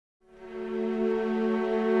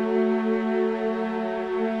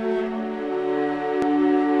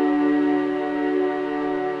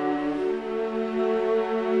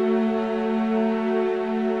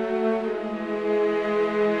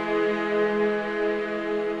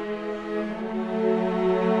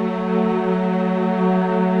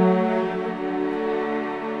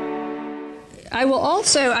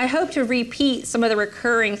I hope to repeat some of the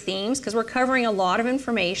recurring themes because we're covering a lot of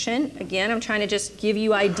information. Again, I'm trying to just give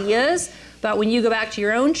you ideas about when you go back to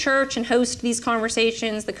your own church and host these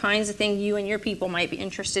conversations, the kinds of things you and your people might be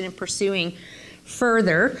interested in pursuing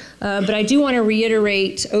further. But I do want to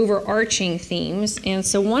reiterate overarching themes. And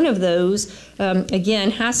so one of those,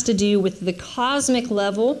 again, has to do with the cosmic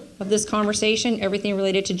level of this conversation, everything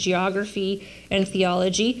related to geography and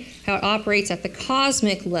theology, how it operates at the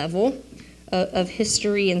cosmic level of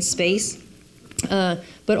history and space,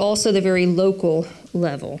 but also the very local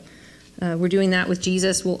level. We're doing that with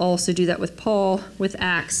Jesus. We'll also do that with Paul, with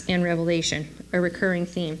Acts and Revelation, a recurring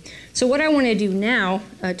theme. So what I want to do now,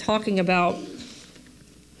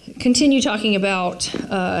 continue talking about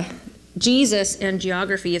Jesus and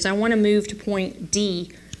geography, is I want to move to point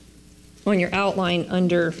D on your outline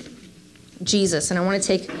under Jesus. And I want to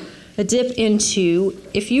take a dip into,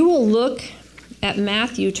 if you will look at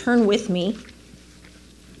Matthew, turn with me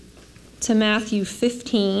to Matthew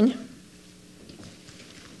 15.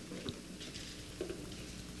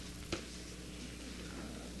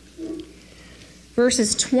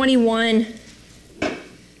 Verses 21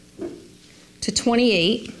 to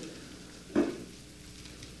 28.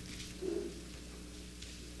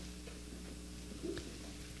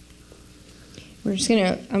 I'm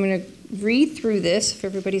going to read through this if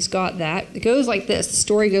everybody's got that. It goes like this. The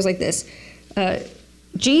story goes like this.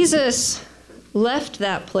 Jesus left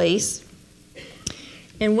that place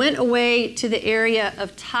and went away to the area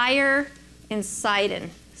of Tyre and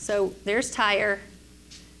Sidon. So there's Tyre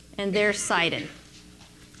and there's Sidon.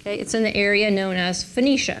 Okay, it's in the area known as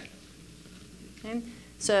Phoenicia. Okay?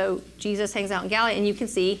 So Jesus hangs out in Galilee, and you can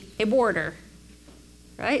see a border,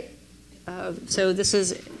 right? So this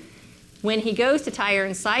is when he goes to Tyre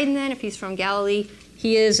and Sidon. Then, if he's from Galilee,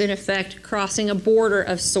 he is in effect crossing a border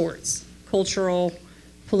of sorts, cultural,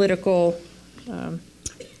 political,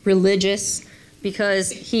 religious, because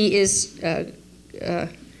he is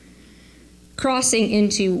crossing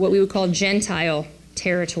into what we would call Gentile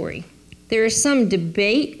territory. There is some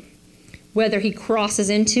debate whether he crosses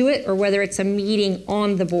into it or whether it's a meeting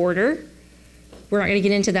on the border. We're not going to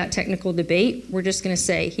get into that technical debate. We're just going to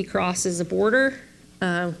say he crosses a border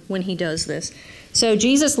when he does this. So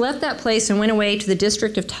Jesus left that place and went away to the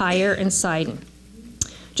district of Tyre and Sidon.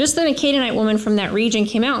 Just then a Canaanite woman from that region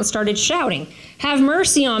came out and started shouting, "Have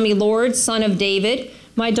mercy on me, Lord, Son of David.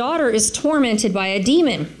 My daughter is tormented by a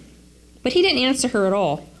demon." But he didn't answer her at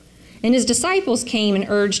all. And his disciples came and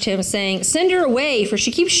urged him, saying, "Send her away, for she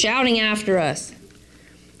keeps shouting after us."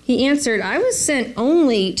 He answered, "I was sent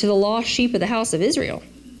only to the lost sheep of the house of Israel."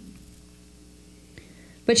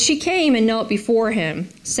 But she came and knelt before him,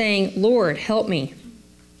 saying, "Lord, help me."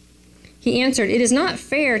 He answered, "It is not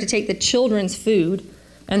fair to take the children's food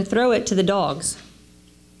and throw it to the dogs."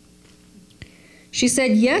 She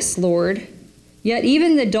said, "Yes, Lord, yet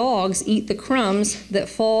even the dogs eat the crumbs that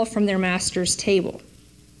fall from their master's table."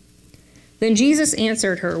 Then Jesus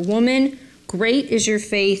answered her, "Woman, great is your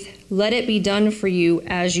faith. Let it be done for you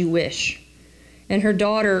as you wish." And her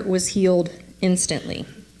daughter was healed instantly.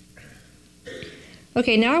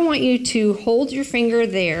 Okay, now I want you to hold your finger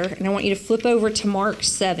there, and I want you to flip over to Mark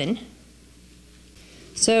 7.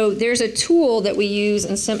 So there's a tool that we use.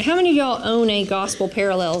 How many of y'all own a Gospel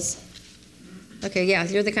Parallels? Okay, yeah,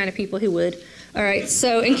 you're the kind of people who would. All right,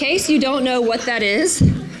 so in case you don't know what that is,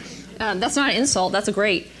 that's not an insult, that's a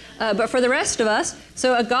great. But for the rest of us,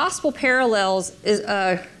 so a Gospel Parallels is,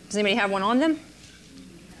 does anybody have one on them?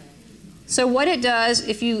 So what it does,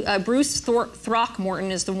 if you, Bruce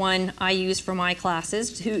Throckmorton is the one I use for my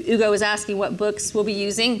classes. Hugo was asking what books we'll be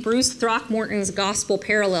using. Bruce Throckmorton's Gospel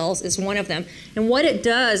Parallels is one of them. And what it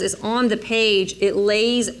does is on the page, it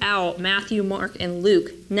lays out Matthew, Mark, and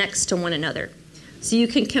Luke next to one another. So you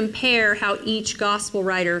can compare how each gospel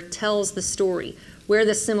writer tells the story, where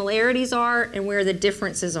the similarities are and where the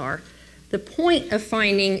differences are. The point of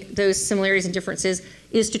finding those similarities and differences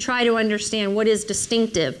is to try to understand what is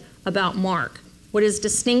distinctive about Mark, what is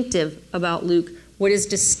distinctive about Luke, what is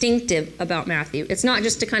distinctive about Matthew. It's not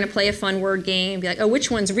just to kind of play a fun word game, be like, oh,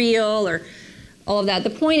 which one's real, or all of that.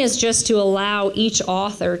 The point is just to allow each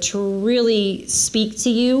author to really speak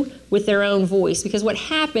to you with their own voice, because what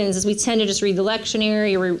happens is we tend to just read the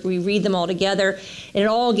lectionary, or we read them all together, and it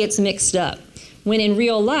all gets mixed up. When in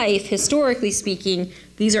real life, historically speaking,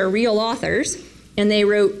 these are real authors, and they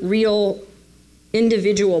wrote real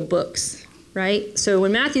individual books, right? So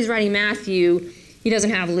when Matthew's writing Matthew, he doesn't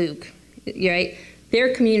have Luke, right?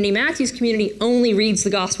 Their community, Matthew's community, only reads the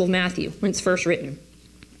Gospel of Matthew when it's first written.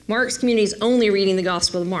 Mark's community is only reading the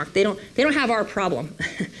Gospel of Mark. They don't have our problem.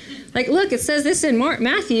 Like, look, it says this in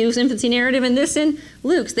Matthew's infancy narrative and this in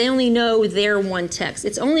Luke's. They only know their one text.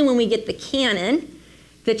 It's only when we get the canon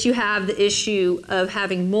that you have the issue of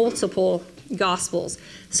having multiple Gospels.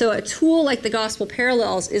 So a tool like the Gospel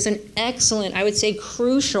Parallels is an excellent, I would say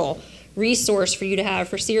crucial resource for you to have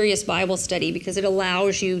for serious Bible study, because it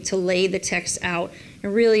allows you to lay the text out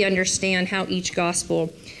and really understand how each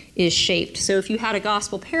gospel is shaped. So if you had a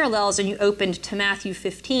Gospel Parallels and you opened to Matthew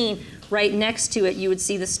 15, right next to it you would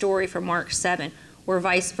see the story from Mark 7, or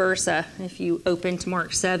vice versa. If you opened to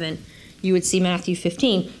Mark 7, you would see Matthew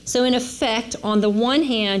 15. So in effect, on the one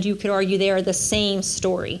hand, you could argue they are the same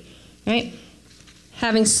story, right?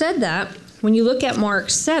 Having said that, when you look at Mark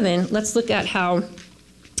 7, let's look at how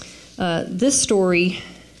this story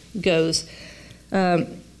goes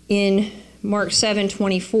in Mark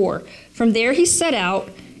 7:24. From there he set out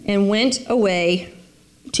and went away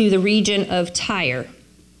to the region of Tyre.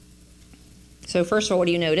 So first of all, what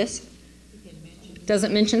do you notice?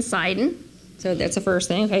 Doesn't mention Sidon. So that's the first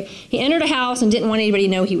thing. Okay. He entered a house and didn't want anybody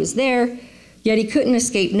to know he was there. Yet he couldn't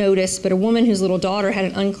escape notice, but a woman whose little daughter had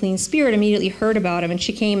an unclean spirit immediately heard about him, and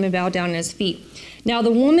she came and bowed down at his feet. Now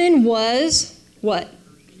the woman was what?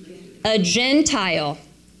 A Gentile.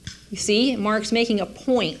 You see, Mark's making a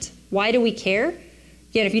point. Why do we care?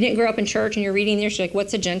 Again, if you didn't grow up in church and you're reading this, you're like,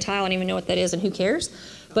 what's a Gentile? I don't even know what that is, and who cares?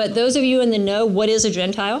 But those of you in the know, what is a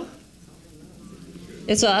Gentile?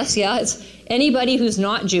 It's us, yeah. It's anybody who's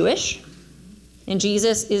not Jewish, and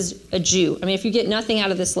Jesus is a Jew. I mean, if you get nothing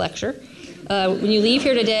out of this lecture, when you leave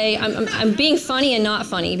here today, I'm being funny and not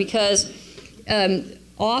funny, because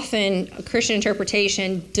often a Christian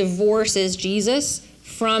interpretation divorces Jesus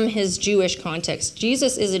from his Jewish context.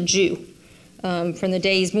 Jesus is a Jew from the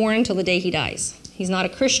day he's born until the day he dies. He's not a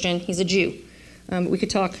Christian, he's a Jew. We could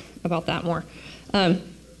talk about that more.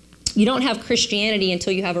 You don't have Christianity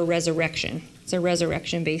until you have a resurrection. It's a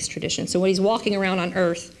resurrection-based tradition. So when he's walking around on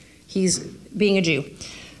earth, he's being a Jew.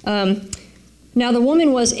 Now the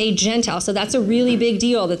woman was a Gentile, so that's a really big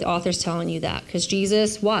deal that the author's telling you that, because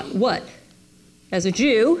Jesus, what? As a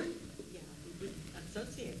Jew,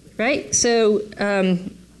 right? So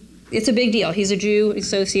it's a big deal. He's a Jew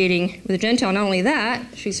associating with a Gentile. Not only that,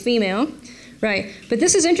 she's female, right? But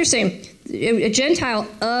this is interesting. A Gentile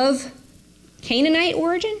of Canaanite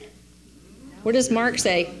origin? What does Mark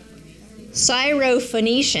say?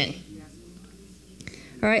 Syro-Phoenician.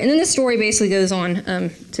 All right, and then the story basically goes on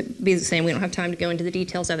to be the same. We don't have time to go into the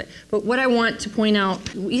details of it. But what I want to point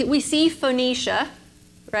out, we see Phoenicia,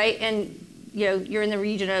 right? And you're in the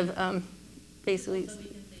region of basically.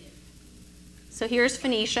 So here's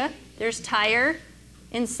Phoenicia. There's Tyre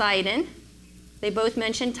and Sidon. They both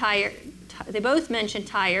mention Tyre.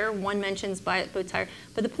 One mentions both Tyre.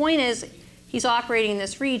 But the point is, he's operating in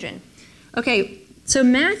this region. Okay, so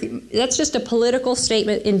Matthew, that's just a political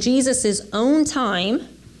statement in Jesus' own time,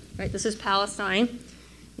 right? This is Palestine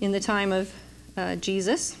in the time of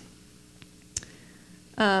Jesus.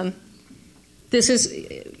 This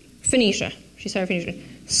is Phoenicia. She's Phoenicia.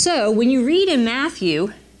 So when you read in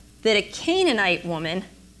Matthew that a Canaanite woman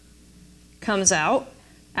comes out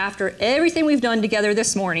after everything we've done together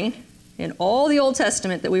this morning in all the Old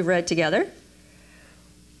Testament that we've read together,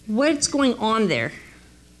 what's going on there?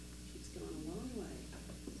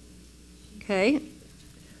 Okay.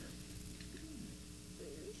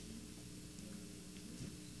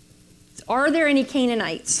 Are there any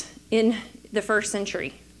Canaanites in the first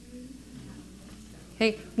century?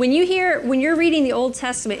 Okay. When you're reading the Old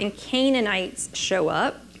Testament and Canaanites show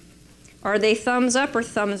up, are they thumbs up or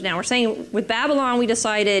thumbs down? We're saying with Babylon, we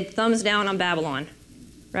decided thumbs down on Babylon,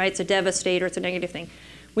 right? It's a devastator, it's a negative thing.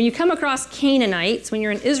 When you come across Canaanites, when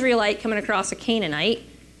you're an Israelite coming across a Canaanite,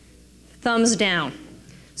 thumbs down.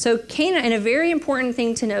 So Canaan, and a very important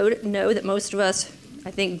thing to know that most of us,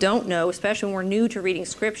 I think, don't know, especially when we're new to reading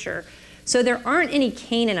Scripture. So there aren't any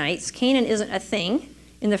Canaanites. Canaan isn't a thing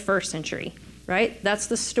in the first century, right? That's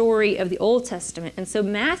the story of the Old Testament. And so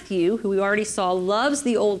Matthew, who we already saw, loves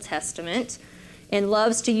the Old Testament and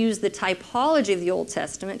loves to use the typology of the Old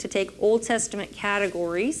Testament to take Old Testament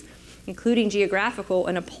categories, including geographical,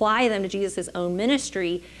 and apply them to Jesus' own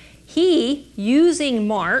ministry. He, using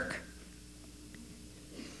Mark,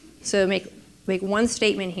 so make one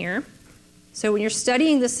statement here. So when you're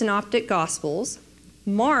studying the Synoptic Gospels,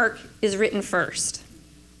 Mark is written first.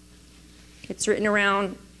 It's written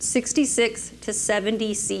around 66 to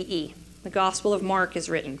 70 CE. The Gospel of Mark is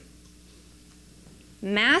written.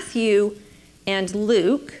 Matthew and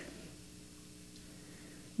Luke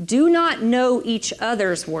do not know each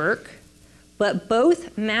other's work, but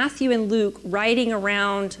both Matthew and Luke, writing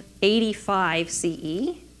around 85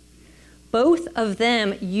 CE, both of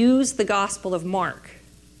them use the Gospel of Mark.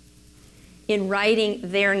 in writing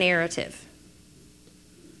their narrative.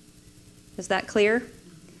 Is that clear?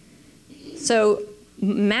 So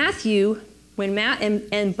Matthew,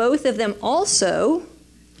 and both of them also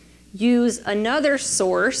use another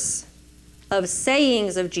source of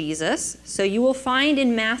sayings of Jesus. So you will find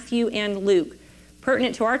in Matthew and Luke,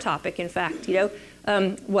 pertinent to our topic, in fact,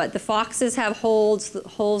 the foxes have holes,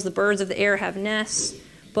 the birds of the air have nests,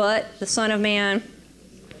 but the Son of Man,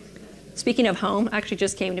 speaking of home, actually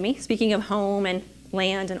just came to me, speaking of home and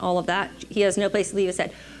land and all of that, he has no place to leave his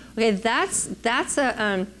head. Okay, that's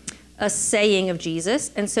a saying of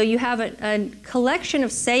Jesus. And so you have a collection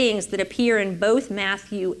of sayings that appear in both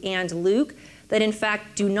Matthew and Luke that in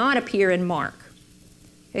fact do not appear in Mark.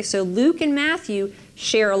 Okay, so Luke and Matthew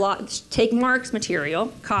share a lot, take Mark's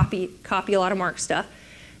material, copy a lot of Mark's stuff.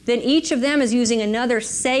 Then each of them is using another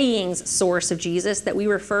sayings source of Jesus that we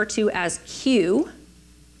refer to as Q,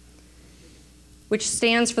 which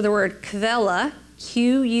stands for the word Quelle,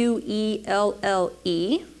 Quelle,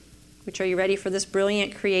 which, are you ready for this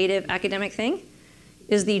brilliant, creative, academic thing?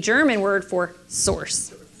 Is the German word for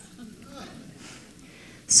source.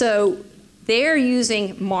 So they're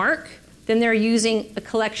using Mark, then they're using a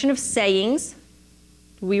collection of sayings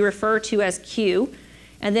we refer to as Q,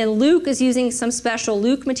 and then Luke is using some special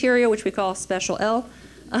Luke material, which we call special L,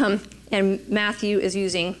 and Matthew is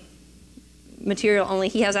using material only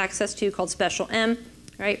he has access to called special M,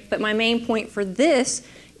 right? But my main point for this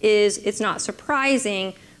is it's not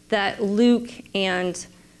surprising that Luke and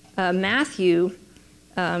Matthew,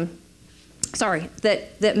 that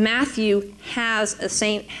Matthew has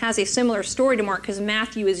a similar story to Mark because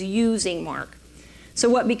Matthew is using Mark. So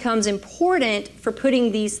what becomes important for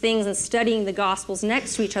putting these things and studying the Gospels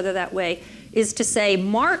next to each other that way is to say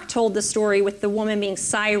Mark told the story with the woman being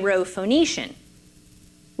Syro-Phoenician,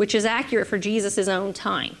 which is accurate for Jesus' own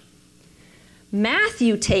time.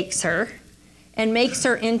 Matthew takes her and makes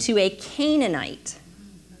her into a Canaanite.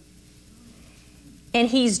 And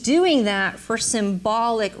he's doing that for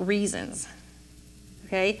symbolic reasons.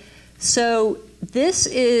 Okay? So this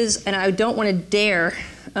is, and I don't want to dare,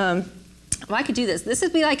 I could do this. This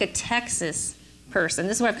would be like a Texas person.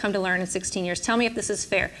 This is what I've come to learn in 16 years. Tell me if this is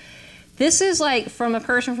fair. This is like from a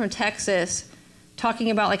person from Texas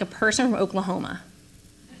talking about like a person from Oklahoma.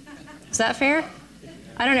 Is that fair?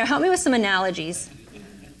 I don't know. Help me with some analogies.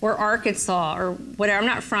 Or Arkansas or whatever. I'm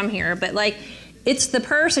not from here, but like it's the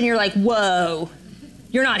person you're like, whoa,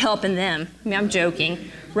 you're not helping them. I mean, I'm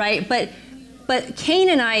joking, right? But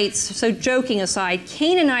Canaanites, so joking aside,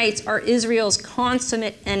 Canaanites are Israel's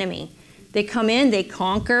consummate enemy. They come in, they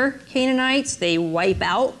conquer Canaanites, they wipe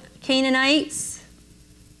out Canaanites.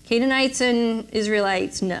 Canaanites and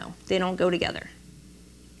Israelites, no, they don't go together,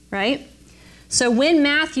 right? So when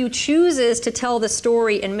Matthew chooses to tell the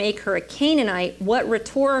story and make her a Canaanite, what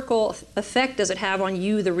rhetorical effect does it have on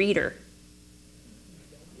you, the reader?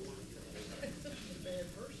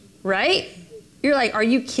 Right? You're like, are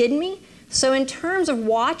you kidding me? So in terms of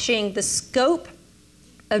watching the scope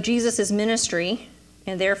of Jesus' ministry,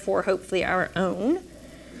 and therefore hopefully our own,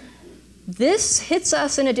 this hits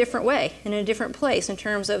us in a different way, in a different place, in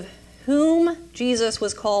terms of whom Jesus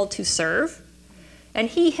was called to serve. And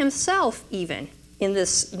he himself, even in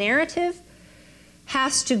this narrative,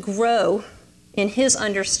 has to grow in his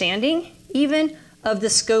understanding, even of the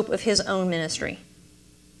scope of his own ministry.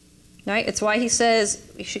 Right? It's why he says,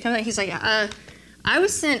 you should come out, he's like, I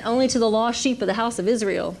was sent only to the lost sheep of the house of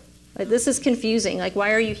Israel. Like, this is confusing. Like,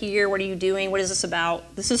 why are you here? What are you doing? What is this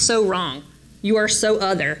about? This is so wrong. You are so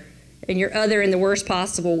other, and you're other in the worst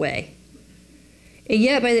possible way. And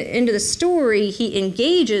yet, by the end of the story, he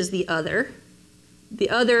engages the other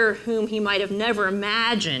whom he might have never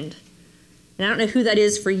imagined. And I don't know who that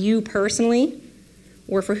is for you personally,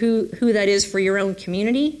 or for who that is for your own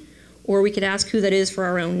community, or we could ask who that is for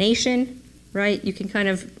our own nation, right? You can kind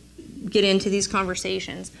of get into these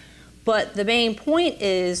conversations. But the main point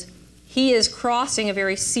is he is crossing a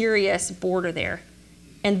very serious border there.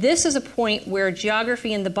 And this is a point where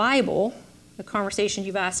geography in the Bible, the conversation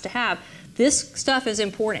you've asked to have, this stuff is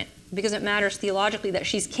important because it matters theologically that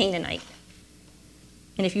she's Canaanite.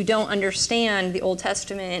 And if you don't understand the Old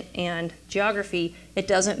Testament and geography, it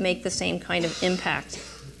doesn't make the same kind of impact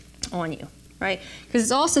on you, right? Because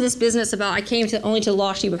it's also this business about I came only to the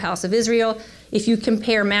lost sheep of house of Israel. If you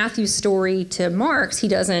compare Matthew's story to Mark's, he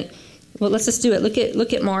doesn't. Well, let's just do it.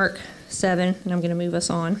 Look at Mark 7, and I'm going to move us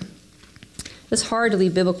on. It's hard to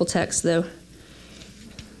leave biblical text, though.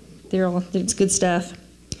 It's good stuff.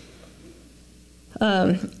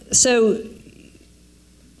 So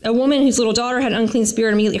a woman whose little daughter had an unclean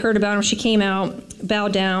spirit immediately heard about him. She came out,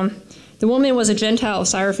 bowed down, The woman was a Gentile of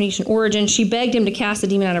Syrophoenician origin. She begged him to cast the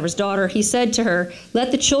demon out of his daughter. He said to her,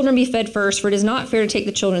 "Let the children be fed first, for it is not fair to take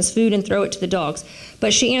the children's food and throw it to the dogs."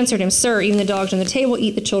 But she answered him, "Sir, even the dogs on the table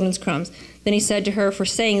eat the children's crumbs." Then he said to her, "For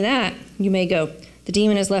saying that, you may go. The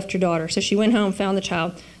demon has left your daughter." So she went home, found the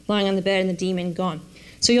child lying on the bed, and the demon gone.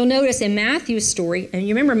 So you'll notice in Matthew's story, and you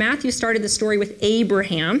remember Matthew started the story with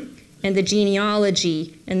Abraham and the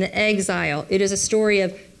genealogy and the exile. It is a story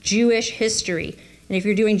of Jewish history. And if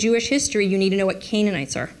you're doing Jewish history, you need to know what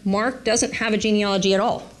Canaanites are. Mark doesn't have a genealogy at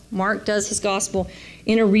all. Mark does his gospel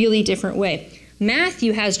in a really different way.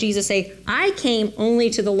 Matthew has Jesus say, "I came only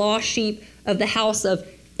to the lost sheep of the house of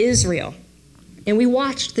Israel." And we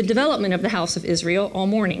watched the development of the house of Israel all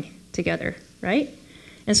morning together, right?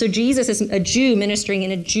 And so Jesus is a Jew ministering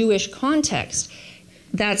in a Jewish context.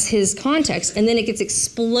 That's his context. And then it gets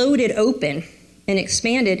exploded open and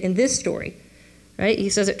expanded in this story, right? He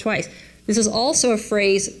says it twice. This is also a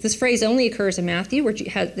phrase, this phrase only occurs in Matthew, where it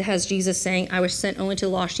has Jesus saying, "I was sent only to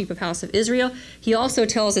the lost sheep of the house of Israel." He also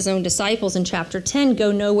tells his own disciples in chapter 10,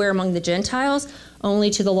 "Go nowhere among the Gentiles,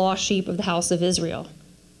 only to the lost sheep of the house of Israel."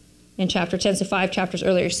 In chapter 10, so 5 chapters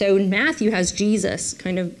earlier. So Matthew has Jesus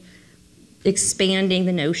kind of expanding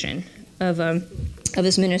the notion of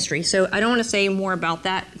his ministry. So I don't want to say more about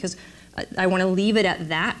that because I want to leave it at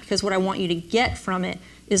that, because what I want you to get from it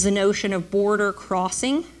is the notion of border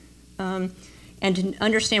crossing. And to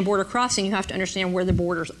understand border crossing, you have to understand where the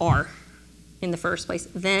borders are in the first place,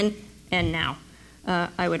 then and now,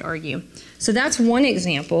 I would argue. So that's one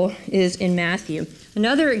example, is in Matthew.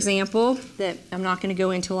 Another example that I'm not going to go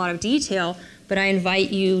into a lot of detail, but I invite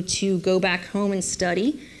you to go back home and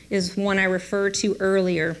study, is one I referred to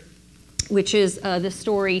earlier, which is the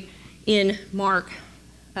story in Mark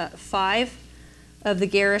 5 of the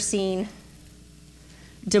Gerasene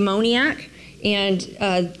demoniac. And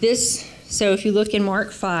so if you look in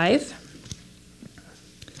Mark 5,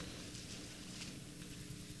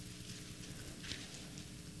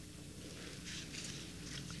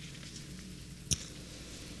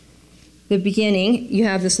 the beginning, you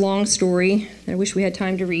have this long story that I wish we had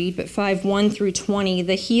time to read, but 5:1 through 20,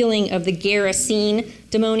 the healing of the Gerasene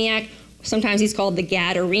demoniac. Sometimes he's called the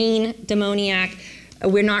Gadarene demoniac.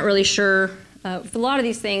 We're not really sure. For a lot of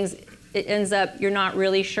these things, it ends up you're not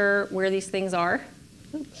really sure where these things are.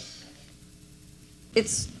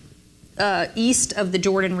 It's east of the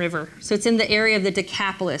Jordan River. So it's in the area of the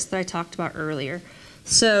Decapolis that I talked about earlier.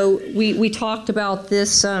 So we talked about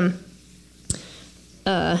this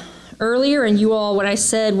earlier, and you all, what I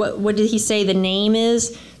said, what did he say the name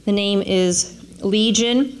is? The name is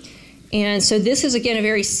Legion. And so this is, again, a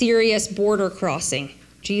very serious border crossing.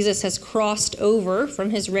 Jesus has crossed over from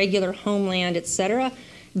his regular homeland, etc.,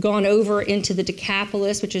 gone over into the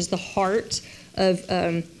Decapolis, which is the heart of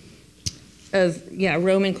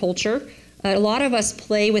Roman culture. A lot of us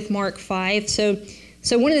play with Mark 5. So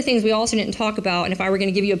one of the things we also didn't talk about, and if I were going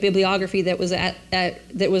to give you a bibliography that was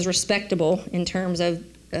that was respectable in terms of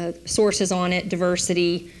sources on it,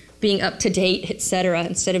 diversity, being up to date, etc.,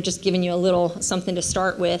 instead of just giving you a little something to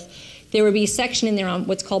start with, there would be a section in there on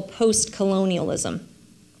what's called post-colonialism,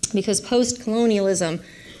 because post-colonialism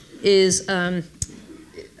is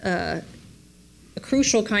a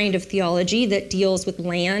crucial kind of theology that deals with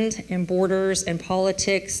land and borders and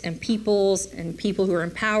politics and peoples and people who are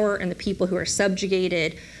in power and the people who are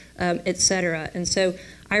subjugated, etc. And so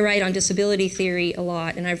I write on disability theory a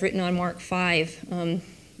lot, and I've written on Mark 5.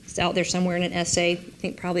 It's out there somewhere in an essay, I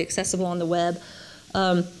think probably accessible on the web,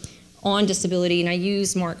 on disability. And I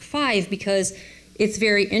use Mark 5 because it's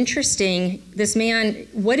very interesting. This man,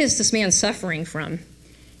 what is this man suffering from?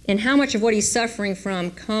 And how much of what he's suffering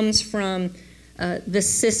from comes from the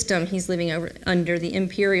system he's living under, the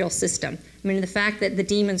imperial system. I mean, the fact that the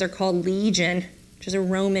demons are called Legion, which is a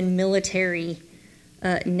Roman military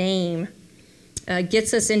name,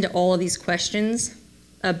 gets us into all of these questions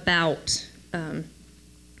about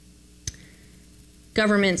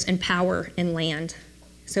governments and power and land.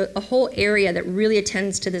 So a whole area that really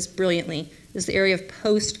attends to this brilliantly is the area of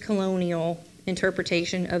post-colonial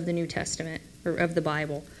interpretation of the New Testament, or of the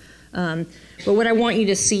Bible. But what I want you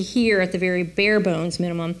to see here at the very bare bones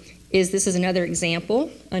minimum is this is another example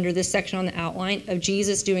under this section on the outline of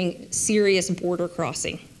Jesus doing serious border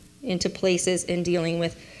crossing into places and dealing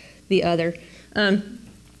with the other.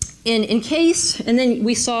 In case, and then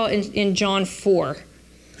we saw in John 4,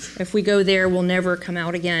 if we go there, we'll never come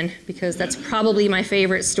out again, because that's probably my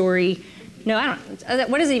favorite story. No, I don't.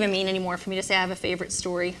 What does it even mean anymore for me to say I have a favorite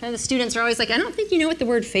story? And the students are always like, I don't think you know what the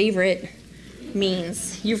word favorite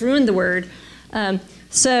means. You've ruined the word.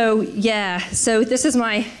 So this is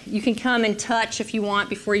my, you can come and touch if you want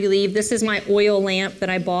before you leave. This is my oil lamp that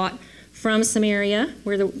I bought from Samaria,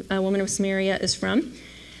 where the woman of Samaria is from.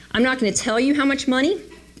 I'm not going to tell you how much money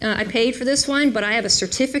I paid for this one, but I have a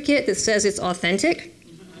certificate that says it's authentic.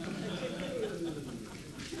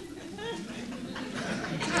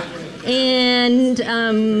 And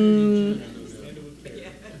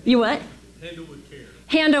you what? Handle with care.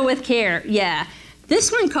 Handle with care, yeah.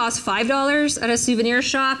 This one costs $5 at a souvenir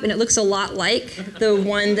shop, and it looks a lot like the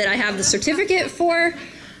one that I have the certificate for.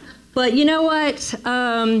 But you know what?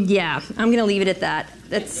 Yeah, I'm going to leave it at that.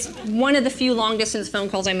 That's one of the few long-distance phone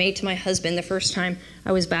calls I made to my husband the first time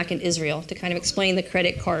I was back in Israel to kind of explain the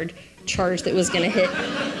credit card charge that was going to hit.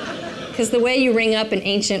 Because the way you ring up an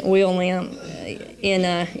ancient oil lamp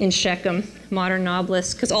in Shechem, modern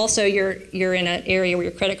Nablus, because also you're in an area where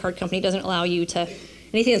your credit card company doesn't allow you to,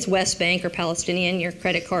 anything that's West Bank or Palestinian, your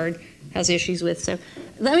credit card has issues with. So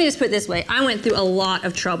let me just put it this way. I went through a lot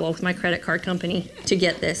of trouble with my credit card company to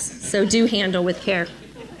get this. So do handle with care.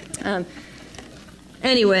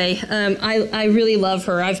 Anyway, I really love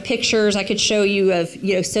her. I have pictures I could show you of,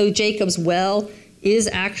 so Jacob's well is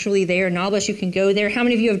actually there. Nablus, you can go there. How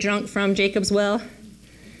many of you have drunk from Jacob's well?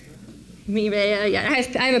 Mireya, yeah.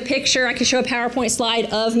 I have a picture. I could show a PowerPoint slide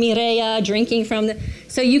of Mireya drinking from the.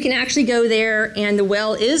 So you can actually go there, and the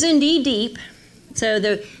well is indeed deep. So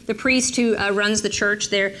the priest who runs the church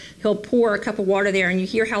there, he'll pour a cup of water there, and you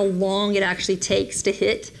hear how long it actually takes to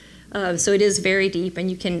hit. So it is very deep, and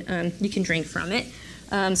you can drink from it.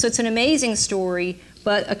 So it's an amazing story.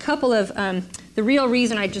 But a couple of the real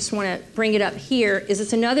reason I just want to bring it up here is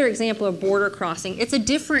it's another example of border crossing. It's a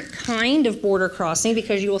different kind of border crossing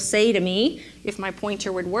because you will say to me, if my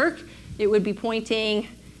pointer would work, it would be pointing,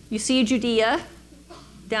 you see Judea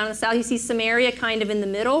down in the south, you see Samaria kind of in the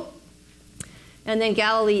middle, and then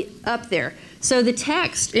Galilee up there. So the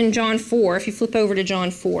text in John 4, if you flip over to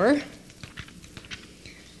John 4,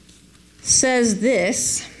 says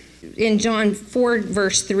this. In John 4,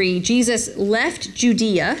 verse 3, Jesus left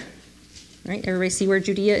Judea. Right? Everybody see where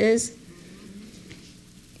Judea is?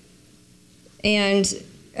 And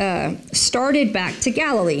started back to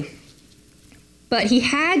Galilee. But he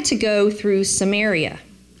had to go through Samaria.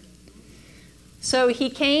 So he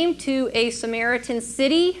came to a Samaritan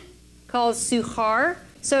city called Suchar.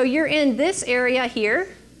 So you're in this area here.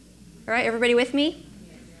 All right, everybody with me?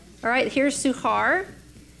 All right, here's Suchar.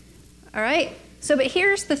 All right. So, but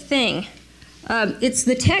here's the thing.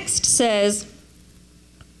 The text says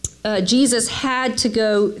Jesus had to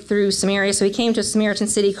go through Samaria, so he came to a Samaritan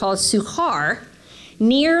city called Suchar,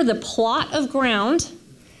 near the plot of ground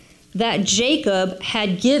that Jacob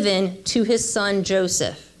had given to his son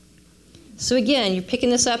Joseph. So again, you're picking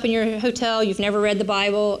this up in your hotel, you've never read the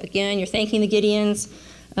Bible. Again, you're thanking the Gideons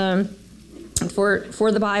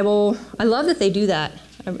for the Bible. I love that they do that.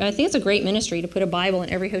 I think it's a great ministry to put a Bible in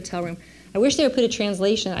every hotel room. I wish they would put a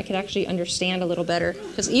translation I could actually understand a little better.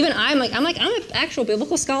 Because even I'm an actual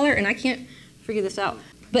biblical scholar and I can't figure this out.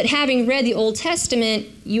 But having read the Old Testament,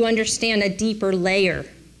 you understand a deeper layer.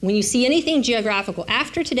 When you see anything geographical,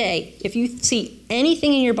 after today, if you see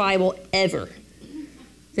anything in your Bible ever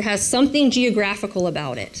that has something geographical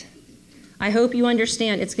about it, I hope you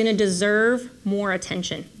understand it's going to deserve more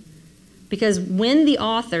attention. Because when the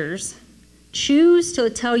authors choose to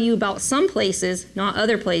tell you about some places, not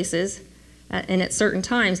other places, and at certain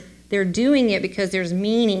times, they're doing it because there's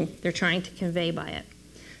meaning they're trying to convey by it.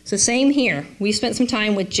 So same here. We spent some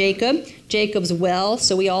time with Jacob, Jacob's well.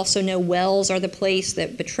 So we also know wells are the place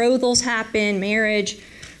that betrothals happen, marriage,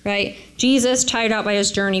 right? Jesus, tired out by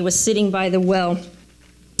his journey, was sitting by the well,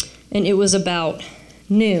 and it was about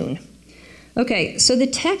noon. Okay, so the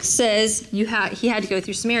text says he had to go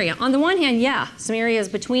through Samaria. On the one hand, yeah, Samaria is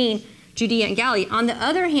between Judea and Galilee. On the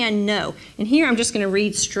other hand, no. And here I'm just going to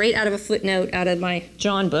read straight out of a footnote out of my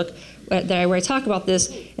John book where I talk about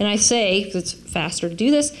this. And I say, because it's faster to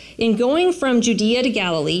do this, in going from Judea to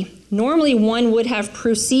Galilee, normally one would have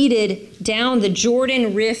proceeded down the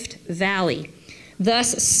Jordan Rift Valley,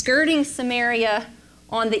 thus skirting Samaria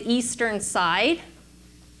on the eastern side.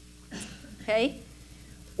 Okay?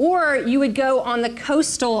 Or you would go on the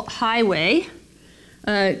coastal highway,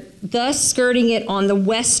 thus skirting it on the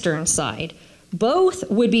western side. Both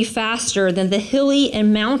would be faster than the hilly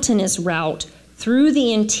and mountainous route through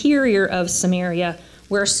the interior of Samaria,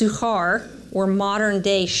 where Suchar, or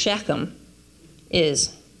modern-day Shechem,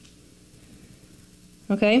 is.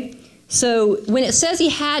 Okay? So when it says he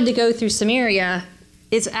had to go through Samaria,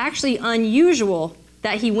 it's actually unusual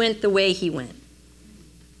that he went the way he went.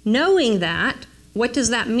 Knowing that, what does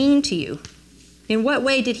that mean to you? In what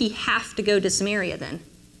way did he have to go to Samaria then?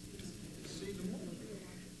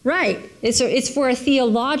 Right. It's for a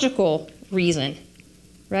theological reason.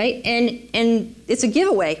 right? And it's a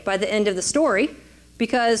giveaway by the end of the story,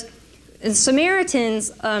 because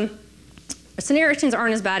Samaritans aren't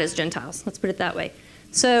as bad as Gentiles. Let's put it that way.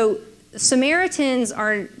 So Samaritans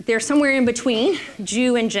they're somewhere in between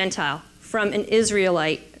Jew and Gentile from an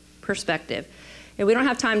Israelite perspective. And we don't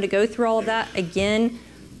have time to go through all of that. Again,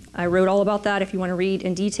 I wrote all about that. If you want to read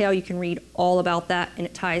in detail, you can read all about that, and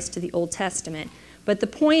it ties to the Old Testament. But the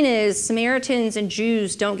point is, Samaritans and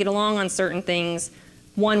Jews don't get along on certain things.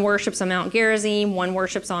 One worships on Mount Gerizim, one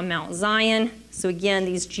worships on Mount Zion. So again,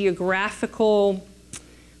 these geographical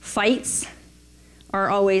fights are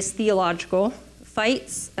always theological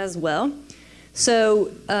fights as well.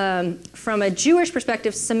 So from a Jewish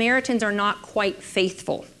perspective, Samaritans are not quite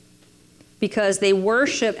faithful, because they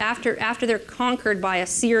worship, after they're conquered by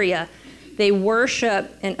Assyria, they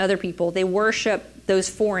worship, and other people, they worship those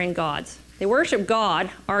foreign gods. They worship God,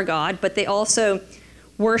 our God, but they also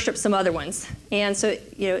worship some other ones. And so,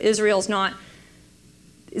 Israel's not,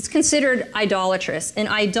 it's considered idolatrous. And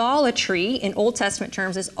idolatry, in Old Testament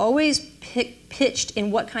terms, is always pitched in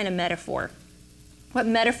what kind of metaphor? What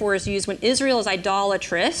metaphor is used when Israel is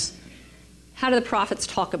idolatrous? How do the prophets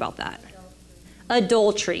talk about that?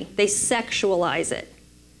 Adultery. They sexualize it,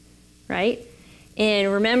 right?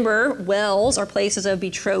 And remember, wells are places of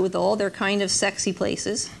betrothal. They're kind of sexy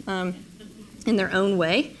places in their own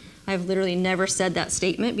way. I've literally never said that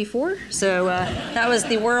statement before, so that was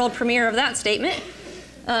the world premiere of that statement.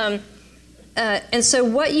 And so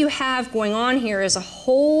what you have going on here is a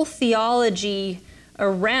whole theology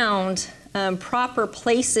around proper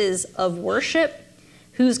places of worship,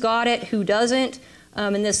 who's got it, who doesn't.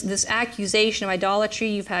 And this accusation of idolatry,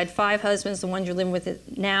 you've had 5 husbands, the one you're living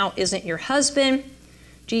with now isn't your husband.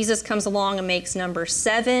 Jesus comes along and makes number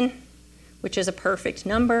 7, which is a perfect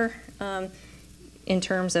number in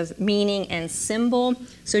terms of meaning and symbol.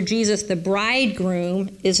 So Jesus, the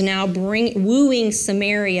bridegroom, is now wooing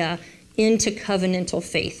Samaria into covenantal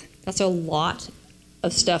faith. That's a lot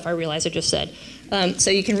of stuff, I realize I just said. So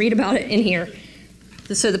you can read about it in here.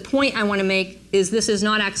 So the point I want to make is this is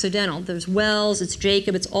not accidental. There's wells, it's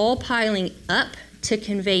Jacob, it's all piling up to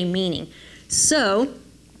convey meaning. So,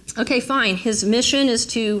 okay, fine. His mission is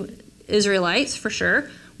to Israelites, for sure.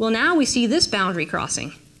 Well, now we see this boundary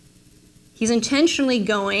crossing. He's intentionally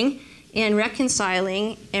going and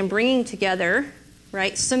reconciling and bringing together,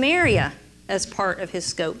 right, Samaria as part of his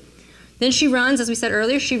scope. Then she runs, as we said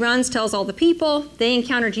earlier, she runs, tells all the people, they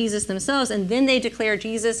encounter Jesus themselves, and then they declare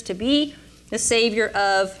Jesus to be the Savior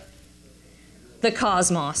of the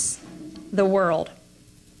cosmos, the world,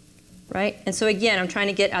 right? And so again, I'm trying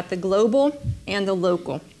to get at the global and the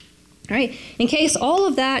local, right? In case all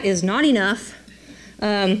of that is not enough,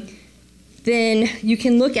 then you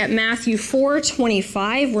can look at Matthew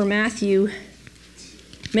 4:25, where Matthew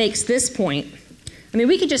makes this point. I mean,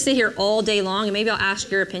 we could just sit here all day long, and maybe I'll ask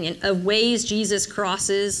your opinion of ways Jesus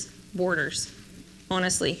crosses borders,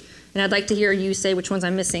 honestly. And I'd like to hear you say which ones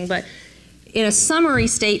I'm missing, but in a summary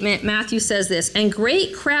statement, Matthew says this, and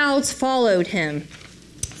great crowds followed him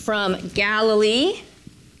from Galilee,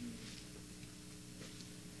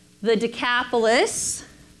 the Decapolis,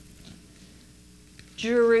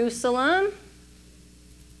 Jerusalem,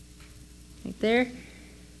 right there,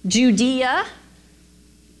 Judea,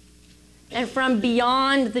 and from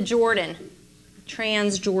beyond the Jordan,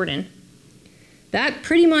 Transjordan. That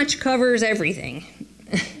pretty much covers everything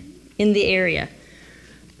in the area,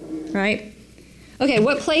 right? Okay,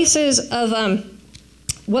 what places of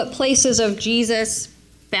Jesus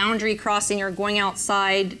boundary crossing or going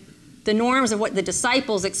outside the norms of what the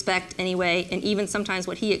disciples expect anyway, and even sometimes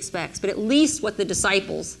what he expects, but at least what the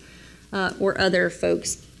disciples or other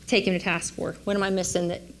folks take him to task for? What am I missing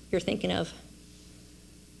that you're thinking of?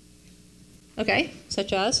 Okay,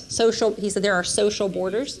 such as social. He said there are social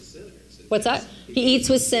borders. What's that? He eats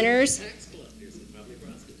with sinners.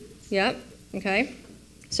 Yep. Okay.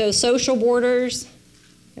 So social borders.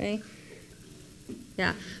 Okay.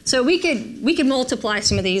 Yeah. So we could multiply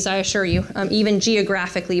some of these, I assure you, even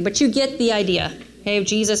geographically. But you get the idea. Okay, of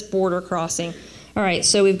Jesus border crossing. All right.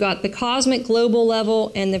 So we've got the cosmic global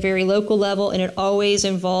level and the very local level, and it always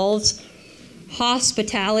involves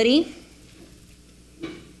hospitality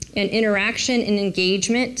and interaction and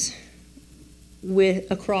engagement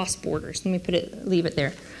with across borders. Let me leave it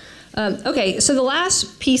there. Okay, so the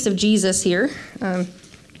last piece of Jesus here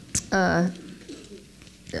I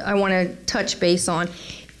want to touch base on.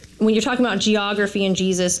 When you're talking about geography and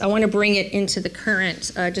Jesus, I want to bring it into the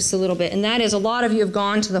current just a little bit, and that is a lot of you have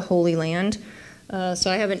gone to the Holy Land.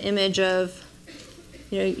 So I have an image of,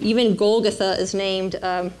 even Golgotha is named,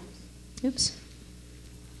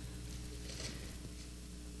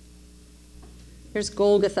 There's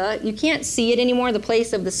Golgotha. You can't see it anymore, the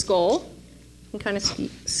place of the skull. You can kind of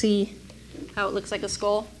see how it looks like a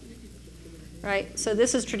skull. Right? So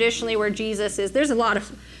this is traditionally where Jesus is. There's a lot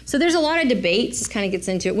of debates. This kind of gets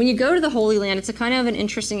into it. When you go to the Holy Land, it's a kind of an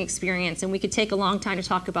interesting experience, and we could take a long time to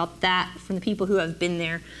talk about that from the people who have been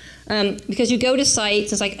there. Because you go to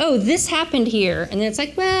sites, it's like, oh, this happened here. And then it's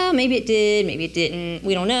like, well, maybe it did, maybe it didn't.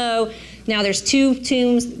 We don't know. Now there's two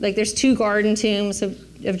tombs, like there's two garden tombs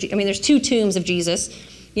there's two tombs of Jesus.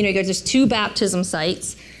 You know, there's two baptism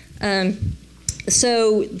sites.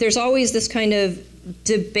 So there's always this kind of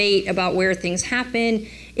debate about where things happen.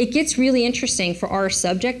 It gets really interesting for our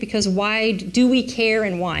subject because why do we care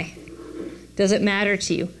and why? Does it matter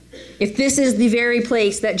to you? If this is the very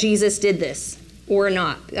place that Jesus did this or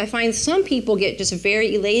not. I find some people get just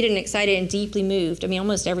very elated and excited and deeply moved. I mean,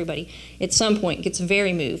 almost everybody at some point gets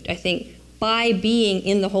very moved, I think, by being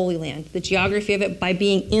in the Holy Land, the geography of it, by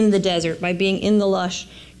being in the desert, by being in the lush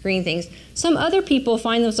green things. Some other people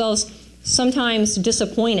find themselves sometimes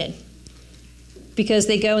disappointed because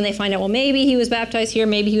they go and they find out, well, maybe he was baptized here,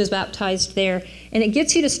 maybe he was baptized there. And it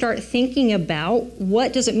gets you to start thinking about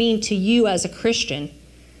what does it mean to you as a Christian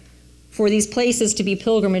for these places to be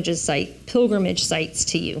pilgrimage sites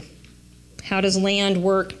to you. How does land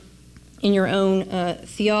work in your own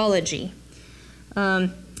theology?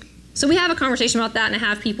 So we have a conversation about that, and I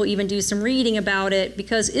have people even do some reading about it,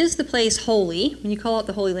 because is the place holy? When you call it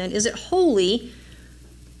the Holy Land, is it holy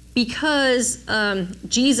because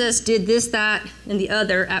Jesus did this, that, and the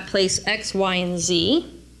other at place X, Y, and Z?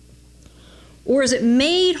 Or is it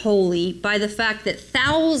made holy by the fact that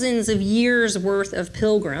thousands of years worth of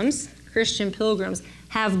pilgrims, Christian pilgrims,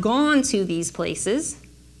 have gone to these places,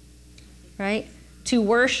 right, to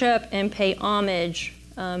worship and pay homage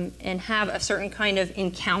and have a certain kind of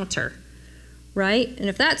encounter, right? And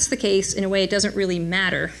if that's the case, in a way, it doesn't really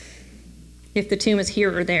matter if the tomb is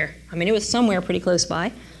here or there. I mean, it was somewhere pretty close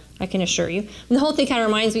by, I can assure you. And the whole thing kind of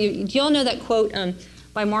reminds me, do y'all know that quote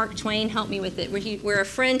by Mark Twain? Help me with it. Where a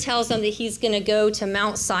friend tells him that he's going to go to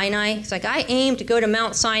Mount Sinai. He's like, I aim to go to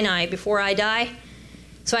Mount Sinai before I die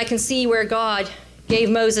so I can see where God gave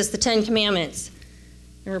Moses the 10 Commandments.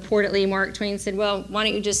 And reportedly, Mark Twain said, well, why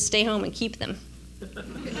don't you just stay home and keep them?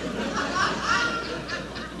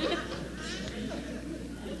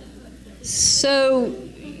 So,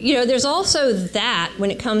 you know, there's also that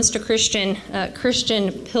when it comes to Christian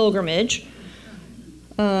pilgrimage.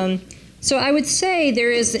 So I would say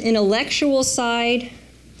there is an intellectual side,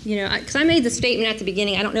 you know, because I made the statement at the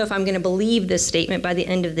beginning. I don't know if I'm going to believe this statement by the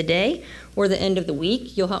end of the day or the end of the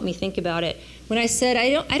week. You'll help me think about it. When I said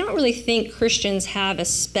I don't really think Christians have a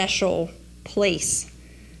special place.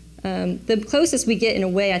 The closest we get in a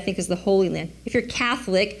way, I think, is the Holy Land. If you're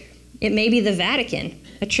Catholic, it may be the Vatican.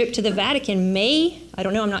 A trip to the Vatican may, I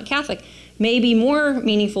don't know, I'm not Catholic, may be more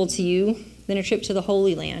meaningful to you than a trip to the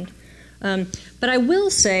Holy Land. But I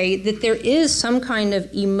will say that there is some kind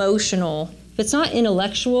of emotional, if it's not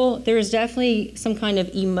intellectual, there is definitely some kind of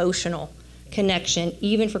emotional connection,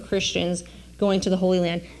 even for Christians going to the Holy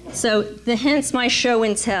Land. So hence my show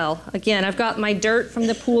and tell. Again, I've got my dirt from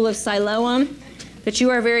the pool of Siloam that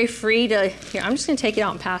you are very free to, here, I'm just going to take it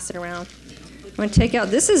out and pass it around. I'm going to take out,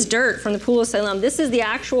 this is dirt from the pool of Siloam. This is the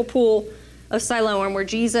actual pool of Siloam where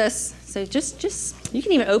Jesus, so just you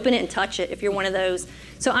can even open it and touch it if you're one of those.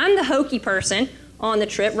 So I'm the hokey person on the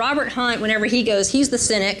trip. Robert Hunt, whenever he goes, he's the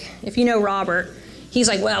cynic. If you know Robert, he's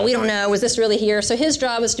like, well, we don't know, was this really here? So his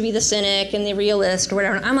job is to be the cynic and the realist or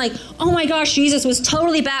whatever. And I'm like, oh my gosh, Jesus was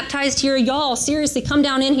totally baptized here. Y'all, seriously, come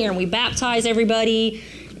down in here. And we baptize everybody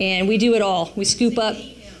and we do it all. We scoop up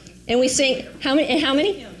and we sing. How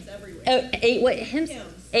many? Oh, 8 what hymns?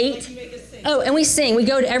 8. Oh, and we sing. We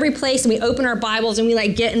go to every place and we open our Bibles and we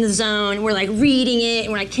like get in the zone. And we're like reading it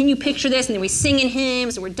and we're like, can you picture this? And then we sing in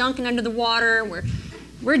hymns and we're dunking under the water.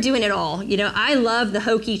 We're doing it all. You know, I love the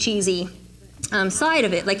hokey cheesy side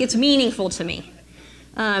of it. Like, it's meaningful to me.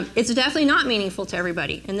 It's definitely not meaningful to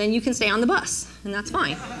everybody. And then you can stay on the bus and that's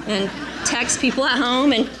fine. And text people at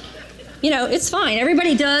home and, you know, it's fine.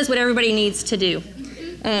 Everybody does what everybody needs to do.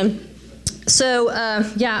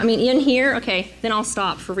 Yeah, I mean, in here, okay, then I'll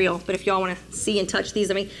stop for real. But if y'all want to see and touch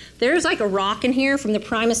these, I mean, there's like a rock in here from the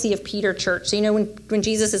Primacy of Peter Church. So, you know, when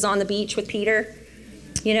Jesus is on the beach with Peter,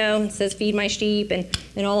 you know, it says, feed my sheep and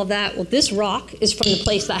all of that. Well, this rock is from the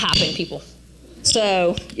place that happened, people.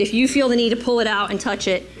 So if you feel the need to pull it out and touch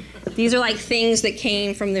it, these are like things that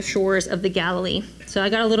came from the shores of the Galilee. So I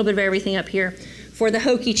got a little bit of everything up here for the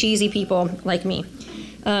hokey cheesy people like me.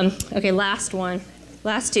 Okay, last one.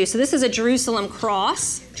 Last two. So this is a Jerusalem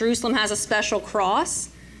cross. Jerusalem has a special cross.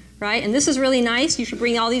 right? And this is really nice. You should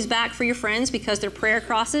bring all these back for your friends because they're prayer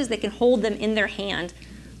crosses. They can hold them in their hand.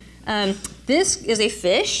 This is a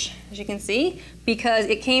fish, as you can see, because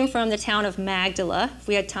it came from the town of Magdala. If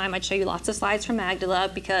we had time, I'd show you lots of slides from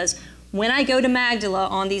Magdala, because when I go to Magdala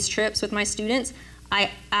on these trips with my students,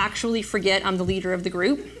 I actually forget I'm the leader of the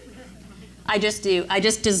group. I just do. I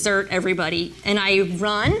just desert everybody. And I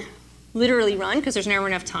run, literally run, because there's never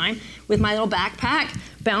enough time, with my little backpack,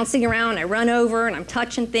 bouncing around. I run over, and I'm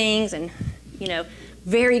touching things, and,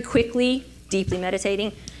 very quickly, deeply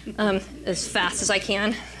meditating, as fast as I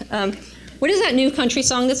can. What is that new country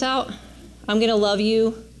song that's out? I'm going to love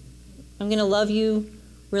you. I'm going to love you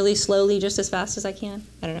really slowly, just as fast as I can.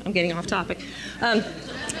 I don't know. I'm getting off topic.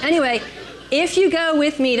 Anyway, if you go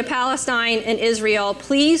with me to Palestine and Israel,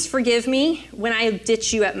 please forgive me when I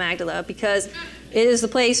ditch you at Magdala, because it is the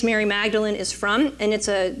place Mary Magdalene is from, and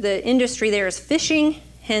the industry there is fishing,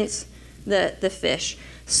 hence the fish.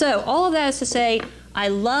 So all of that is to say, I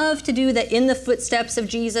love to do the in the footsteps of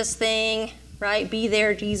Jesus thing, right? Be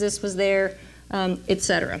there, Jesus was there,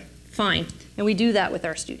 etc. Fine. And we do that with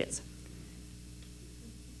our students.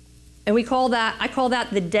 And I call that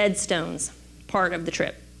the dead stones part of the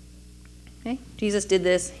trip. Okay? Jesus did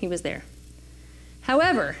this, he was there.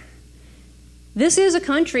 However, this is a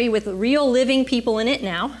country with real living people in it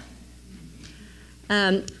now.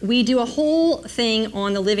 We do a whole thing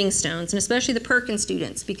on the living stones, and especially the Perkins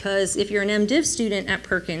students, because if you're an MDiv student at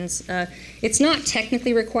Perkins, it's not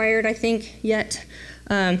technically required, I think, yet,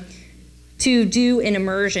 to do an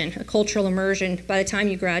immersion, a cultural immersion, by the time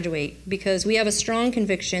you graduate, because we have a strong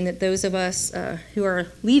conviction that those of us who are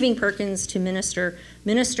leaving Perkins to minister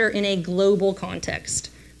in a global context.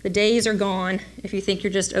 The days are gone if you think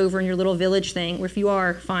you're just over in your little village thing, or if you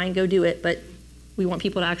are, fine, go do it, but we want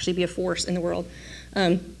people to actually be a force in the world.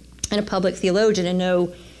 And a public theologian, and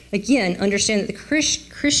understand that the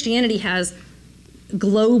Christianity has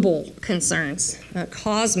global concerns,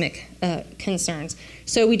 cosmic concerns.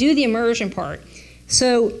 So we do the immersion part.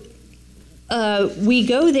 So we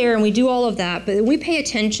go there and we do all of that, but we pay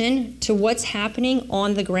attention to what's happening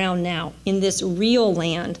on the ground now in this real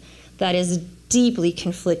land that is deeply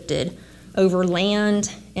conflicted over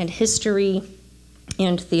land and history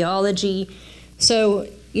and theology. So,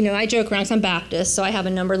 I joke around because I'm Baptist, so I have a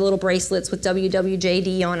number of little bracelets with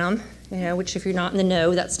WWJD on them, which if you're not in the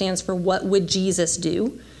know, that stands for what would Jesus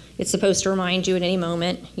do? It's supposed to remind you at any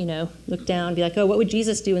moment, look down and be like, oh, what would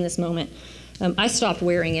Jesus do in this moment? I stopped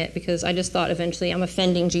wearing it because I just thought eventually I'm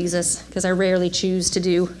offending Jesus, because I rarely choose to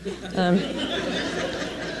do.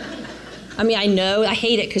 I know, I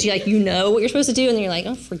hate it because you know what you're supposed to do, and then you're like,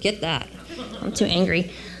 oh, forget that. I'm too angry.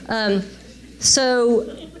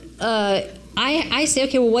 I say,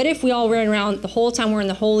 okay, well, what if we all run around the whole time we're in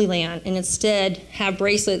the Holy Land and instead have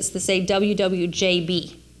bracelets that say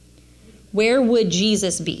WWJB? Where would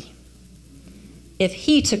Jesus be if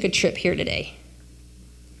he took a trip here today?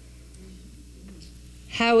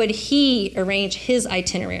 How would he arrange his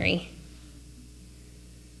itinerary?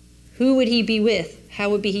 Who would he be with? How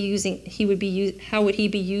would he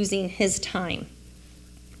be using his time?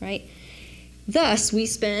 Right? Thus, we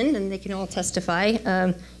spend, and they can all testify,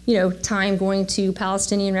 time going to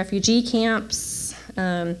Palestinian refugee camps.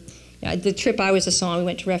 The trip I was on, we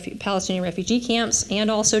went to Palestinian refugee camps and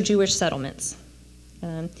also Jewish settlements.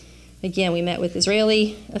 Again, we met with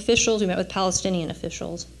Israeli officials, we met with Palestinian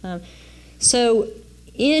officials. So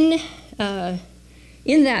in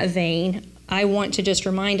that vein, I want to just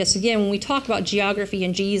remind us again, when we talk about geography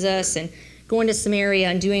and Jesus and going to Samaria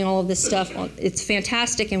and doing all of this stuff, it's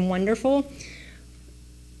fantastic and wonderful.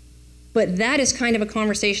 But that is kind of a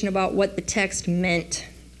conversation about what the text meant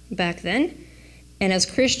back then. And as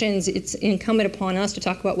Christians, it's incumbent upon us to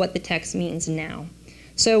talk about what the text means now.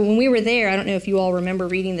 So when we were there, I don't know if you all remember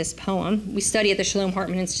reading this poem. We study at the Shalom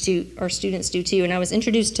Hartman Institute, our students do too, and I was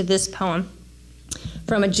introduced to this poem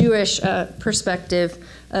from a Jewish perspective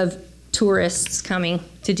of tourists coming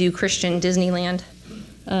to do Christian Disneyland.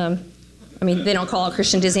 They don't call it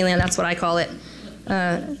Christian Disneyland, that's what I call it.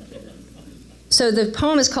 So the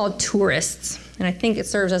poem is called Tourists, and I think it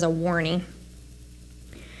serves as a warning.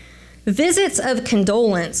 Visits of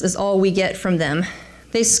condolence is all we get from them.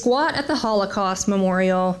 They squat at the Holocaust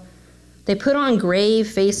memorial, they put on grave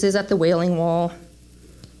faces at the Wailing Wall,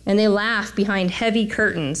 and they laugh behind heavy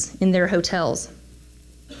curtains in their hotels.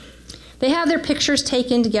 They have their pictures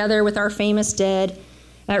taken together with our famous dead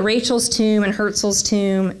at Rachel's tomb and Herzl's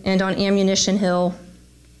tomb and on Ammunition Hill.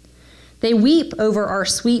 They weep over our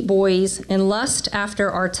sweet boys and lust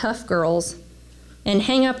after our tough girls and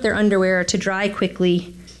hang up their underwear to dry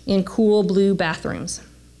quickly in cool blue bathrooms.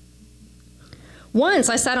 Once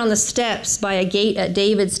I sat on the steps by a gate at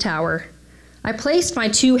David's tower. I placed my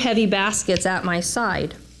 2 heavy baskets at my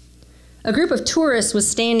side. A group of tourists was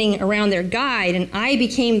standing around their guide, and I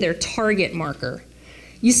became their target marker.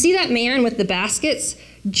 You see that man with the baskets?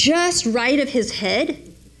 Just right of his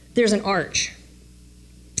head, there's an arch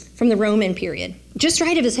from the Roman period. Just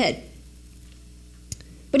right of his head.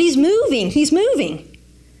 But he's moving.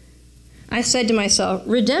 I said to myself,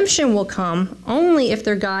 redemption will come only if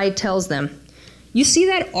their guide tells them. You see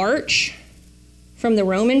that arch from the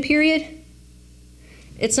Roman period?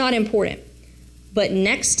 It's not important. But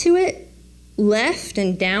next to it, left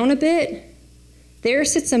and down a bit, there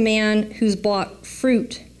sits a man who's bought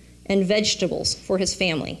fruit and vegetables for his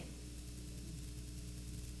family.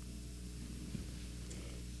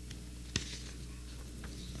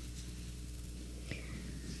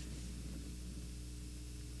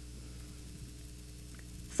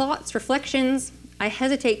 Thoughts, reflections. I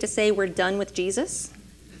hesitate to say we're done with Jesus.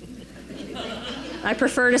 I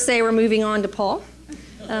prefer to say we're moving on to Paul.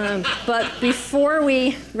 But before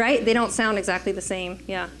we, right? They don't sound exactly the same.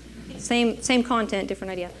 Yeah. Same content,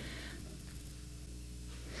 different idea.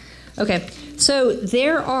 Okay. So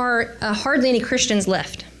there are hardly any Christians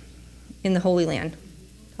left in the Holy Land.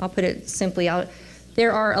 I'll put it simply.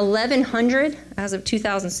 There are 1,100, as of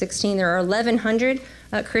 2016, there are 1,100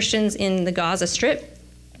 Christians in the Gaza Strip.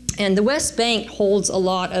 And the West Bank holds a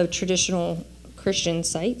lot of traditional Christian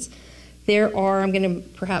sites. There are, I'm going to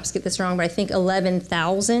perhaps get this wrong, but I think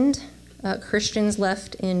 11,000 Christians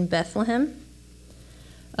left in Bethlehem.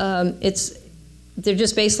 There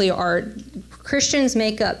just basically are, Christians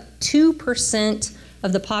make up 2%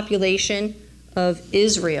 of the population of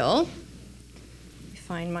Israel. Let me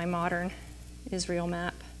find my modern Israel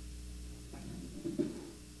map.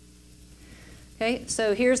 Okay,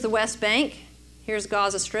 so here's the West Bank. Here's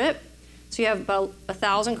Gaza Strip. So you have about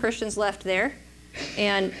 1,000 Christians left there.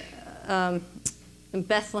 And in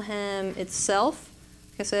Bethlehem itself,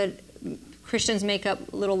 like I said, Christians make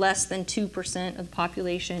up a little less than 2% of the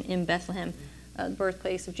population in Bethlehem, the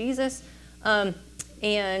birthplace of Jesus. I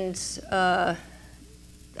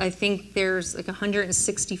think there's like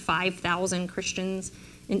 165,000 Christians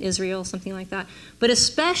in Israel, something like that. But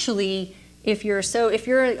especially if you're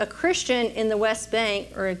a Christian in the West Bank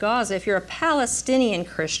or in Gaza, if you're a Palestinian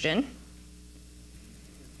Christian,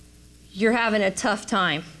 you're having a tough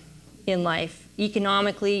time in life.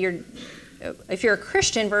 Economically, if you're a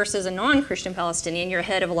Christian versus a non-Christian Palestinian, you're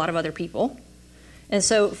ahead of a lot of other people. And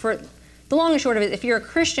so for the long and short of it, if you're a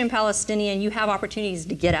Christian Palestinian, you have opportunities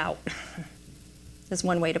to get out. That's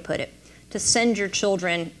one way to put it. To send your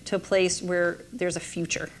children to a place where there's a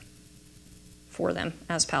future for them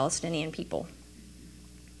as Palestinian people,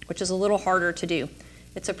 which is a little harder to do.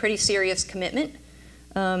 It's a pretty serious commitment.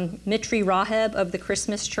 Mitri Raheb of the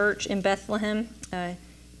Christmas Church in Bethlehem,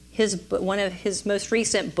 one of his most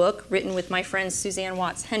recent book, written with my friend Suzanne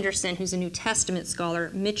Watts Henderson, who's a New Testament scholar.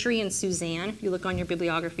 Mitri and Suzanne, if you look on your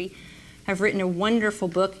bibliography, have written a wonderful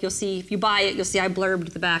book. You'll see, if you buy it, you'll see I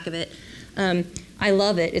blurbed the back of it. I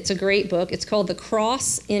love it. It's a great book. It's called The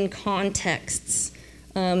Cross in Contexts.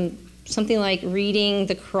 Something like reading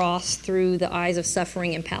the cross through the eyes of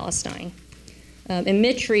suffering in Palestine. And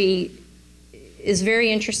Mitri is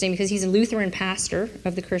very interesting because he's a Lutheran pastor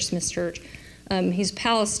of the Christmas Church. He's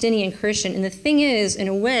Palestinian Christian. And the thing is, in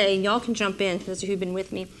a way, y'all can jump in, those who've been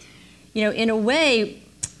with me, in a way,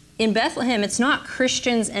 in Bethlehem, it's not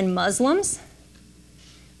Christians and Muslims.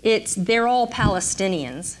 They're all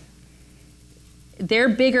Palestinians. Their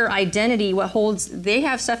bigger identity, they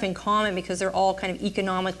have stuff in common because they're all kind of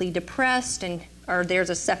economically depressed, or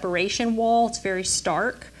there's a separation wall. It's very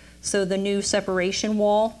stark. So the new separation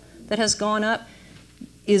wall that has gone up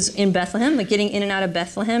is in Bethlehem, like getting in and out of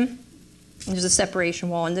Bethlehem. There's a separation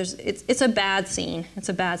wall, and it's a bad scene. It's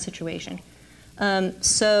a bad situation.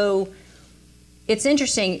 So it's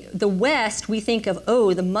interesting. The West, we think of,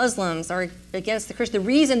 the Muslims are against the Christians. The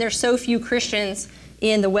reason there's so few Christians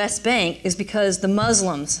in the West Bank is because the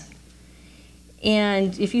Muslims.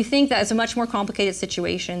 And if you think that, it's a much more complicated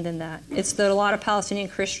situation than that. It's that a lot of Palestinian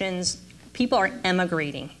Christians, people are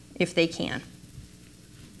emigrating if they can.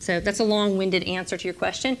 So that's a long-winded answer to your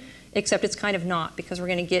question, except it's kind of not, because we're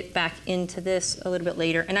going to get back into this a little bit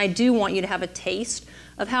later. And I do want you to have a taste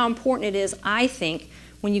of how important it is, I think,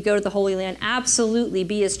 when you go to the Holy Land. Absolutely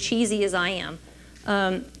be as cheesy as I am,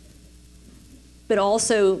 but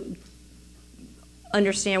also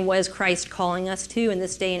understand what is Christ calling us to in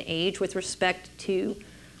this day and age with respect to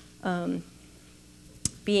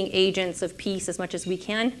being agents of peace as much as we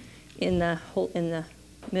can in the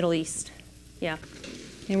Middle East. Yeah.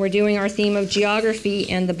 And we're doing our theme of geography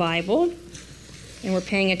and the Bible, and we're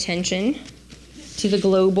paying attention to the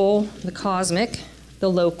global, the cosmic, the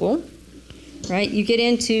local, right? You get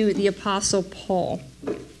into the Apostle Paul,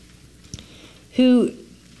 who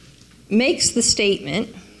makes the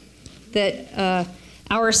statement that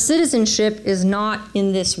our citizenship is not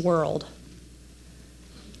in this world.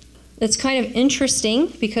 It's kind of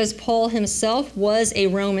interesting because Paul himself was a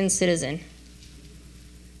Roman citizen.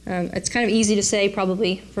 It's kind of easy to say,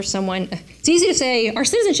 probably, for someone. It's easy to say, our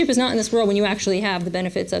citizenship is not in this world when you actually have the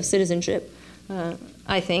benefits of citizenship,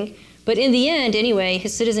 I think. But in the end, anyway,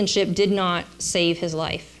 his citizenship did not save his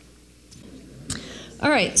life. All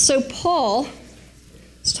right, so Paul,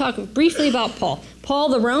 let's talk briefly about Paul. Paul,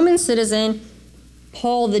 the Roman citizen,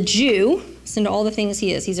 Paul, the Jew, listen to all the things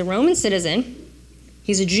he is. He's a Roman citizen.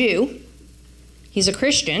 He's a Jew. He's a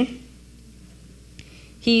Christian.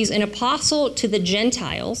 He's an apostle to the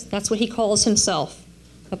Gentiles. That's what he calls himself,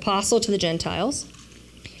 apostle to the Gentiles.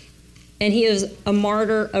 And he is a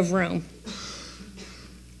martyr of Rome.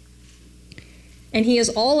 And he is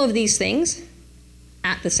all of these things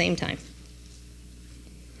at the same time.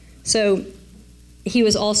 So he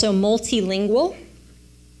was also multilingual,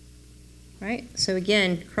 right? So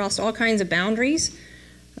again, crossed all kinds of boundaries.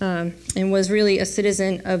 And was really a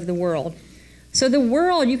citizen of the world. So the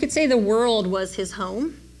world, you could say the world was his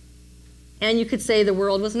home, and you could say the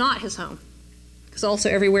world was not his home, because also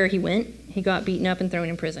everywhere he went, he got beaten up and thrown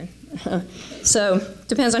in prison. So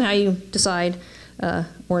depends on how you decide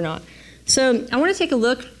or not. So I want to take a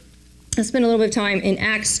look and spend a little bit of time in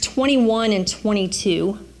Acts 21 and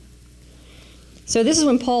 22. So this is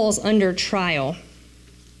when Paul is under trial.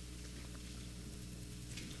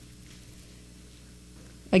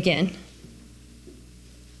 Again.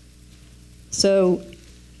 So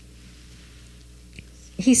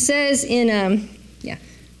he says in,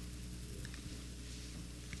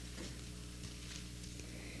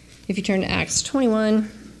 if you turn to Acts 21,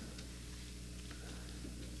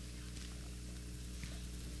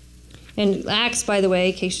 and Acts, by the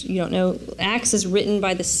way, in case you don't know, Acts is written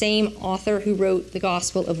by the same author who wrote the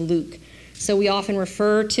Gospel of Luke. So we often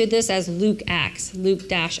refer to this as Luke-Acts,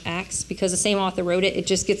 Luke-Acts, because the same author wrote it. It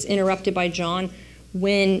just gets interrupted by John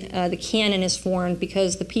when the canon is formed,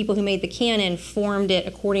 because the people who made the canon formed it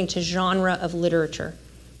according to genre of literature.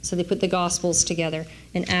 So they put the Gospels together,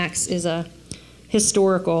 and Acts is a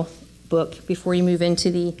historical book before you move into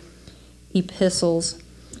the epistles.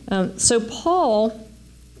 So Paul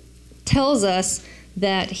tells us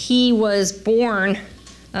that he was born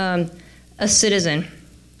a citizen.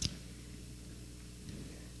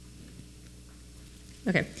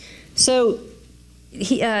 Okay, so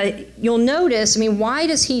you'll notice, why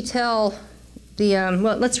does he tell the,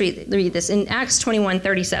 well, let's read this. In Acts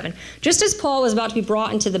 21:37, just as Paul was about to be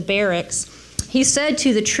brought into the barracks, he said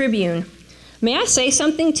to the tribune, "May I say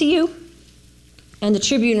something to you?" And the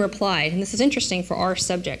tribune replied, and this is interesting for our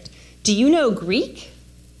subject, "Do you know Greek?"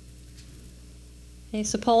 Okay,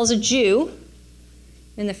 so Paul is a Jew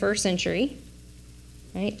in the first century,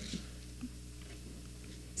 right?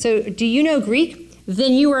 So, do you know Greek?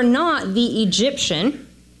 Then you are not the Egyptian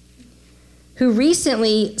who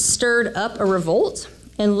recently stirred up a revolt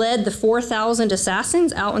and led the 4,000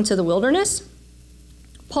 assassins out into the wilderness?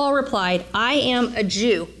 Paul replied, "I am a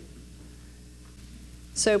Jew."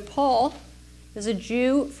 So Paul is a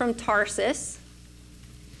Jew from Tarsus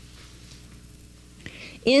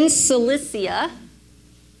in Cilicia.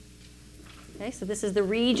 Okay, so this is the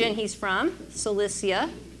region he's from,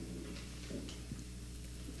 Cilicia.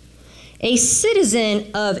 A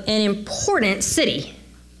citizen of an important city.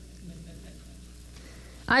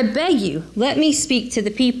 "I beg you, let me speak to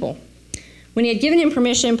the people." When he had given him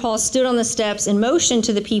permission, Paul stood on the steps and motioned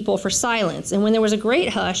to the people for silence. And when there was a great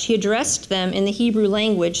hush, he addressed them in the Hebrew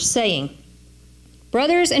language, saying,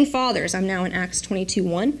 "Brothers and fathers," I'm now in Acts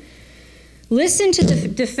 22:1, "listen to the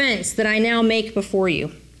defense that I now make before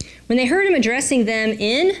you." When they heard him addressing them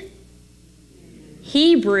in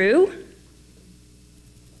Hebrew,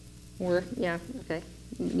 your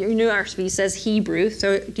New RSV says Hebrew,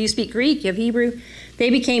 so do you speak Greek? You have Hebrew? They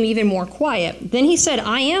became even more quiet. Then he said,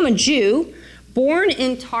 "I am a Jew, born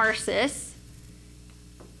in Tarsus,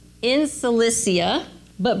 in Cilicia,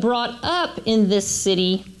 but brought up in this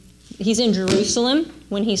city." He's in Jerusalem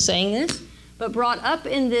when he's saying this, but brought up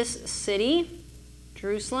in this city,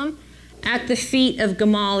 Jerusalem, at the feet of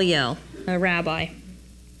Gamaliel, a rabbi.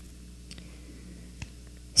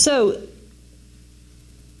 So,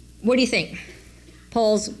 what do you think?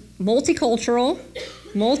 Paul's multicultural,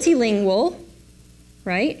 multilingual,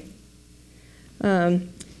 right?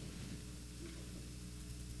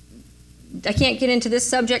 I can't get into this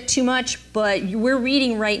subject too much, but we're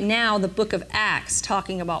reading right now the book of Acts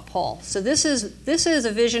talking about Paul. So this is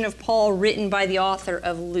a vision of Paul written by the author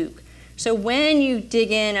of Luke. So when you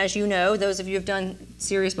dig in, as you know, those of you who have done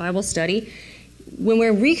serious Bible study, when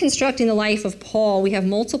we're reconstructing the life of Paul, we have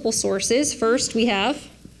multiple sources. First, we have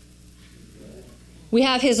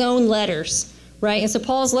his own letters, right? And so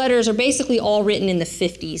Paul's letters are basically all written in the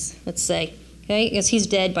 50s, let's say, okay? Because he's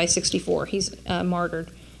dead by 64. He's martyred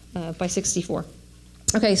by 64.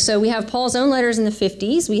 Okay, so we have Paul's own letters in the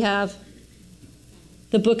 50s. We have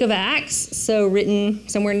the book of Acts, so written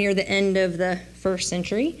somewhere near the end of the first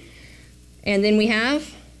century. And then we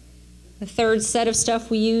have the third set of stuff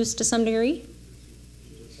we use to some degree.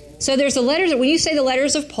 So there's the letters, when you say the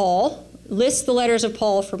letters of Paul, list the letters of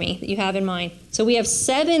Paul for me that you have in mind. So we have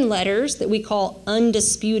 7 letters that we call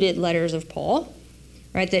undisputed letters of Paul,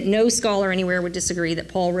 right? That no scholar anywhere would disagree that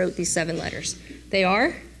Paul wrote these 7 letters. They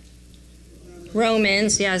are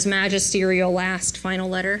Romans, his magisterial last final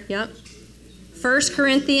letter, yep. 1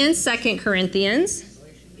 Corinthians, 2 Corinthians,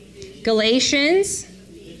 Galatians,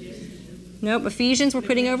 nope, Ephesians we're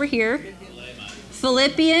putting over here,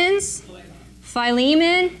 Philippians,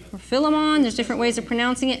 Philemon, or Philemon, there's different ways of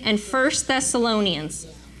pronouncing it, and 1 Thessalonians.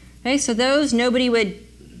 Okay, so those, nobody would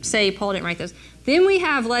say Paul didn't write those. Then we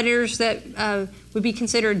have letters that would be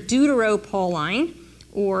considered Deutero-Pauline,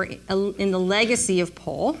 or in the legacy of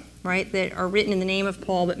Paul, right, that are written in the name of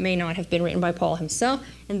Paul but may not have been written by Paul himself.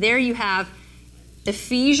 And there you have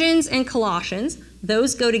Ephesians and Colossians.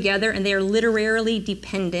 Those go together and they are literarily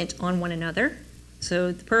dependent on one another.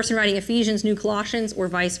 So the person writing Ephesians knew Colossians or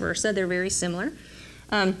vice versa. They're very similar.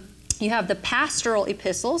 You have the pastoral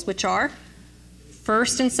epistles, which are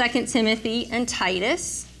 1st and 2nd Timothy and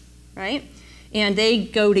Titus, right? And they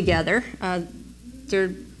go together.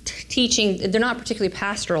 They're teaching, they're not particularly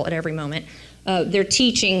pastoral at every moment. They're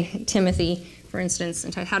teaching Timothy, for instance,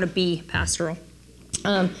 how to be pastoral.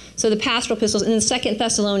 So the pastoral epistles, and then 2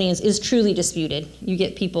 Thessalonians is truly disputed. You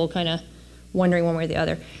get people kind of wondering one way or the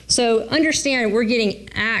other. So understand, we're getting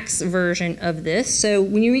Acts version of this. So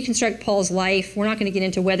when you reconstruct Paul's life, we're not going to get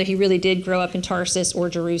into whether he really did grow up in Tarsus or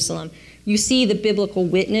Jerusalem. You see the biblical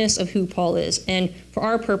witness of who Paul is. And for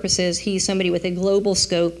our purposes, he's somebody with a global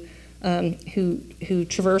scope who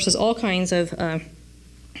traverses all kinds of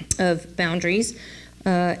boundaries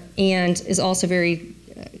and is also very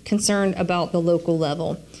concerned about the local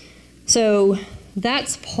level. So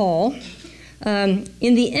that's Paul. In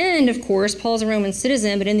the end, of course, Paul's a Roman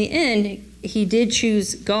citizen, but in the end, he did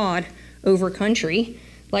choose God over country,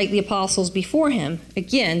 like the apostles before him.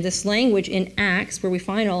 Again, this language in Acts, where we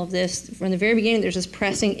find all of this, from the very beginning, there's this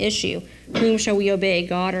pressing issue. Whom shall we obey,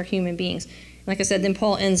 God or human beings? Like I said, then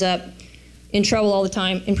Paul ends up in trouble all the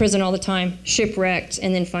time, in prison all the time, shipwrecked,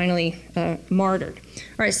 and then finally martyred.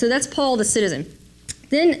 All right, so that's Paul the citizen.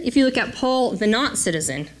 Then if you look at Paul the not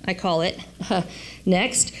citizen, I call it,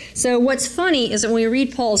 next. So what's funny is that when we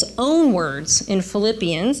read Paul's own words in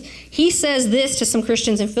Philippians, he says this to some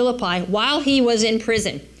Christians in Philippi while he was in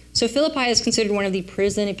prison. So Philippi is considered one of the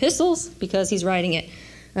prison epistles because he's writing it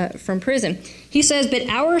from prison. He says, but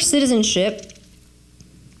our citizenship,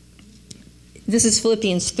 this is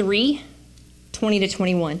Philippians 3, 20 to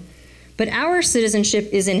 21. But our citizenship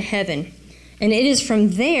is in heaven, and it is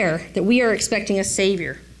from there that we are expecting a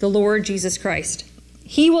Savior, the Lord Jesus Christ.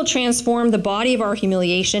 He will transform the body of our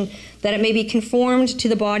humiliation, that it may be conformed to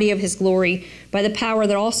the body of his glory, by the power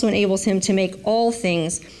that also enables him to make all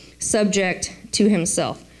things subject to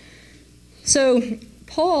himself. So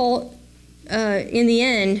Paul, in the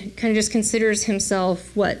end, kind of just considers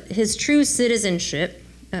himself his true citizenship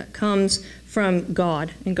comes from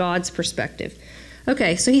God and God's perspective.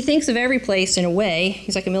 Okay, so he thinks of every place in a way,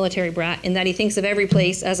 he's like a military brat, in that he thinks of every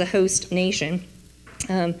place as a host nation.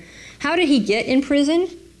 How did he get in prison?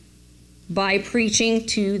 By preaching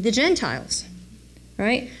to the Gentiles,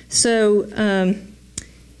 right? So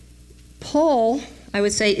Paul, I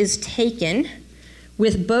would say, is taken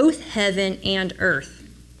with both heaven and earth.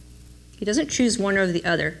 He doesn't choose one over the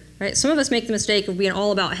other, right? Some of us make the mistake of being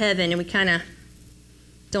all about heaven, and we kind of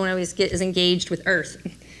don't always get as engaged with earth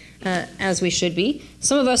as we should be.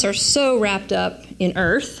 Some of us are so wrapped up in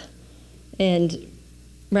earth, and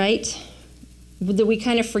right, that we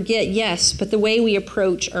kind of forget, yes, but the way we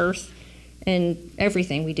approach earth and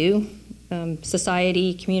everything we do,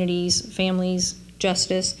 society, communities, families,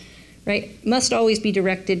 justice, right, must always be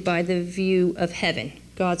directed by the view of heaven,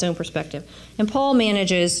 God's own perspective. And Paul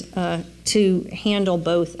manages to handle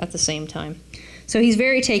both at the same time. So he's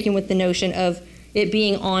very taken with the notion of it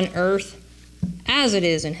being on earth as it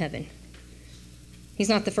is in heaven. He's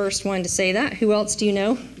not the first one to say that. Who else do you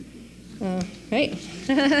know? Right?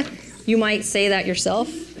 you might say that yourself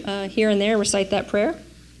here and there, recite that prayer.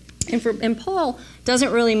 And Paul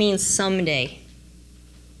doesn't really mean someday.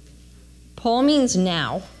 Paul means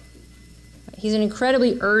now. He's an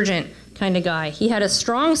incredibly urgent kind of guy. He had a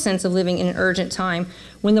strong sense of living in an urgent time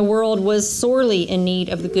when the world was sorely in need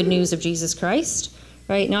of the good news of Jesus Christ,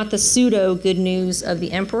 right? Not the pseudo good news of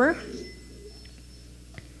the emperor.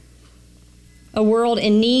 A world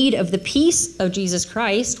in need of the peace of Jesus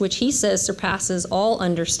Christ, which he says surpasses all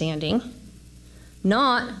understanding,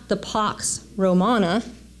 not the Pax Romana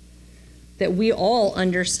that we all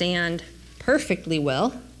understand perfectly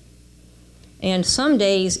well, and some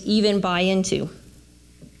days even buy into.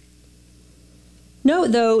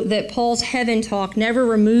 Note, though, that Paul's heaven talk never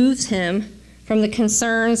removes him from the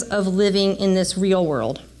concerns of living in this real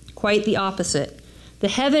world. Quite the opposite. The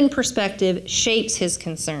heaven perspective shapes his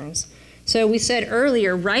concerns. So we said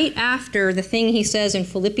earlier, right after the thing he says in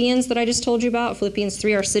Philippians that I just told you about, Philippians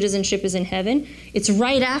 3, our citizenship is in heaven, it's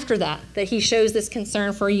right after that he shows this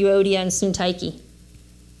concern for Euodia and Syntyche,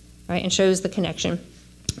 right, and shows the connection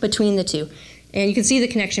between the two. And you can see the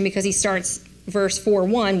connection because he starts verse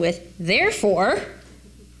 4:1 with, therefore,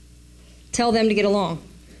 tell them to get along.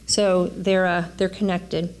 So they're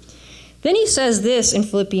connected. Then he says this in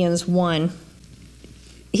Philippians 1.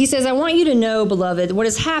 He says, I want you to know, beloved, what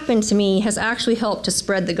has happened to me has actually helped to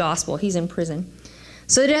spread the gospel. He's in prison.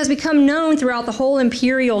 So that it has become known throughout the whole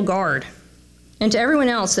imperial guard and to everyone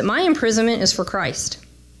else that my imprisonment is for Christ.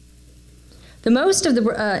 Most of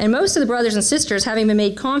the brothers and sisters, having been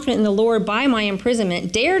made confident in the Lord by my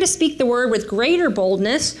imprisonment, dare to speak the word with greater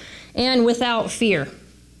boldness and without fear.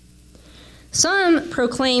 Some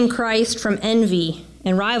proclaim Christ from envy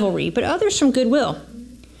and rivalry, but others from goodwill.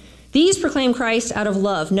 These proclaim Christ out of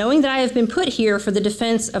love, knowing that I have been put here for the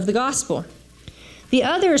defense of the gospel. The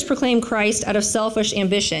others proclaim Christ out of selfish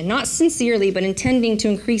ambition, not sincerely, but intending to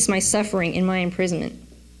increase my suffering in my imprisonment.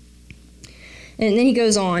 And then he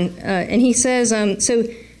goes on, and he says,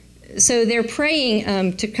 so they're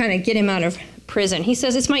praying to kind of get him out of prison. He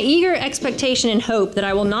says, it's my eager expectation and hope that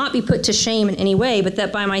I will not be put to shame in any way, but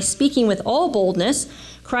that by my speaking with all boldness,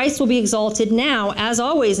 Christ will be exalted now, as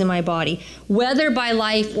always in my body, whether by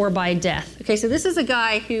life or by death. Okay, so this is a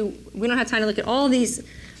guy who, we don't have time to look at all these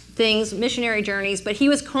things, missionary journeys, but he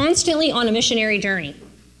was constantly on a missionary journey.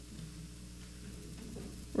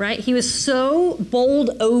 Right? He was so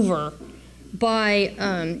bowled over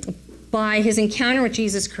by his encounter with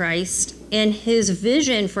Jesus Christ and his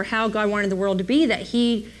vision for how God wanted the world to be that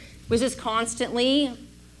he was just constantly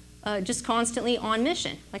on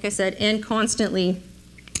mission, like I said, and constantly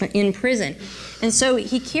in prison. And so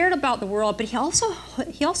he cared about the world, but he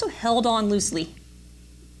also held on loosely.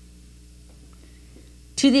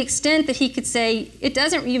 To the extent that he could say, it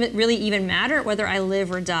doesn't really even matter whether I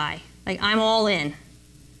live or die. Like, I'm all in.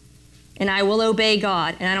 And I will obey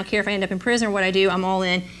God. And I don't care if I end up in prison or what I do, I'm all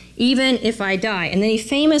in, even if I die. And then he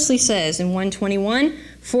famously says in 121,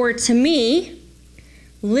 for to me,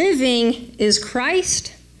 living is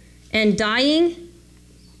Christ, and dying,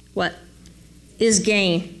 what? Is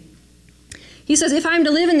gain. He says, if I'm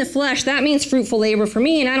to live in the flesh, that means fruitful labor for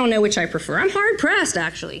me, and I don't know which I prefer. I'm hard-pressed,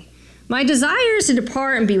 actually. My desire is to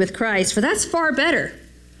depart and be with Christ, for that's far better.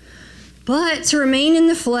 But to remain in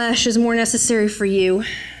the flesh is more necessary for you.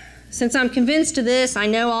 Since I'm convinced of this, I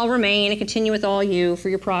know I'll remain and continue with all you for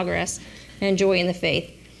your progress and joy in the faith.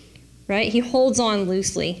 Right? He holds on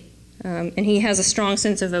loosely, and he has a strong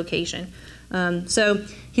sense of vocation. So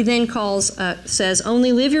he then says,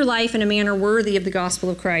 only live your life in a manner worthy of the gospel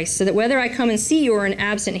of Christ, so that whether I come and see you or am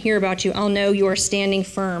absent and hear about you, I'll know you are standing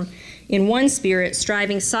firm in one spirit,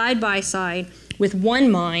 striving side by side with one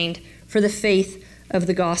mind for the faith of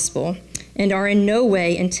the gospel, and are in no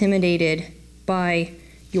way intimidated by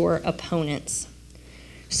your opponents.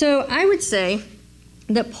 So I would say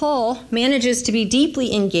that Paul manages to be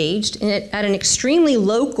deeply engaged at an extremely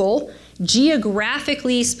local,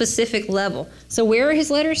 geographically specific level. So where are his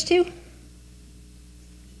letters to?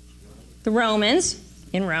 The Romans,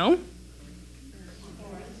 in Rome.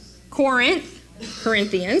 Corinth,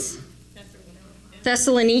 Corinthians.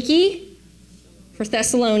 Thessaloniki, for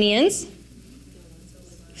Thessalonians.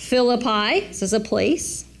 Philippi, this is a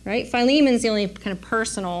place, right? Philemon's the only kind of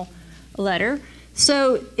personal letter.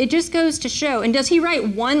 So it just goes to show, and does he write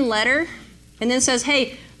one letter and then says,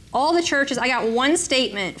 hey, all the churches, I got one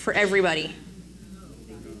statement for everybody?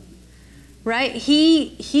 Right?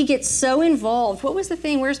 He gets so involved. What was the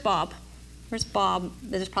thing? Where's Bob? Where's Bob?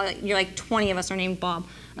 There's probably, you're like 20 of us are named Bob.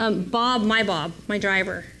 Bob, my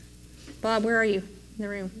driver. Bob, where are you in the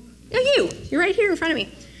room? Oh, you're right here in front of me.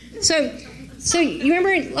 So you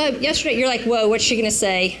remember yesterday, you're like, whoa, what's she going to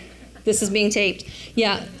say? This is being taped.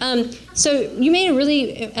 Yeah. So you made a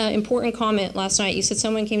really important comment last night. You said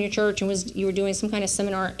someone came to your church and you were doing some kind of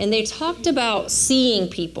seminar, and they talked about seeing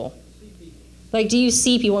people. Like, do you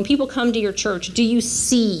see people? When people come to your church, do you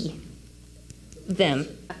see them?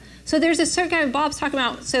 So there's a certain kind of, Bob's talking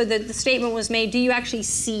about, so the statement was made, do you actually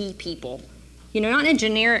see people? Not in a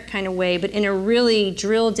generic kind of way, but in a really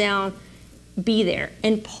drilled down, be there.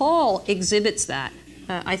 And Paul exhibits that,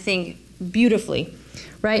 I think, beautifully,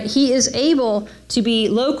 right? He is able to be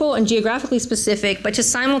local and geographically specific, but to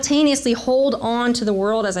simultaneously hold on to the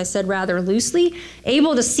world, as I said, rather loosely,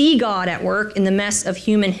 able to see God at work in the mess of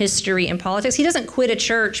human history and politics. He doesn't quit a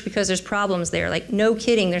church because there's problems there. Like, no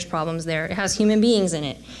kidding, there's problems there. It has human beings in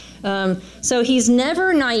it. So he's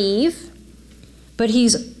never naive, but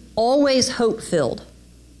he's always hope-filled.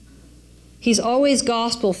 He's always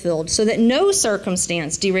gospel-filled, so that no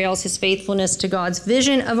circumstance derails his faithfulness to God's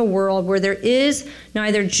vision of a world where there is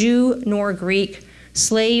neither Jew nor Greek,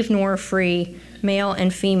 slave nor free, male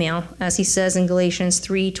and female, as he says in Galatians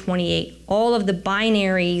 3:28. All of the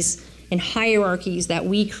binaries and hierarchies that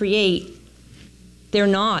we create, they're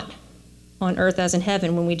not on earth as in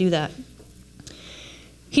heaven when we do that.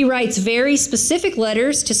 He writes very specific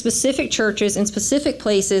letters to specific churches in specific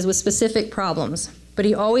places with specific problems, but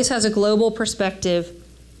he always has a global perspective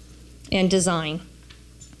and design.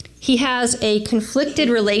 He has a conflicted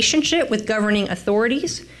relationship with governing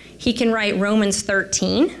authorities. He can write Romans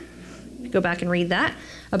 13, go back and read that,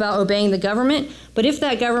 about obeying the government, but if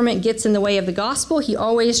that government gets in the way of the gospel, he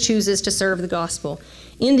always chooses to serve the gospel.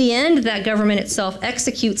 In the end, that government itself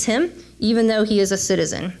executes him, even though he is a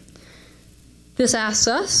citizen. This asks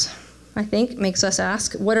us, I think, makes us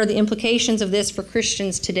ask, what are the implications of this for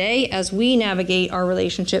Christians today as we navigate our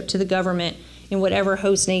relationship to the government in whatever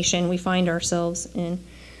host nation we find ourselves in?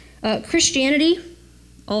 Christianity,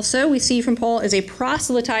 also, we see from Paul, is a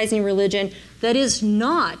proselytizing religion that is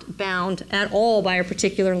not bound at all by a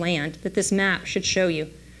particular land, that this map should show you.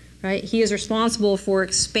 Right? He is responsible for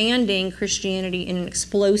expanding Christianity in an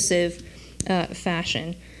explosive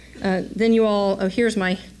fashion. Then you all, here's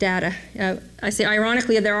my data. I say,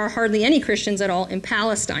 ironically, there are hardly any Christians at all in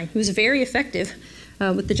Palestine, who's very effective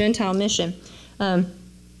with the Gentile mission.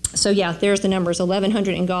 So yeah, there's the numbers,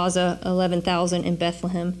 1,100 in Gaza, 11,000 in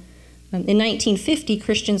Bethlehem. In 1950,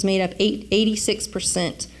 Christians made up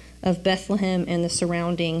 86% of Bethlehem and the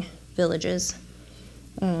surrounding villages.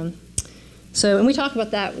 And we talk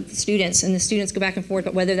about that with the students, and the students go back and forth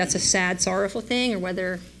about whether that's a sad, sorrowful thing or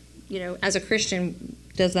whether, as a Christian,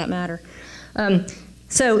 does that matter?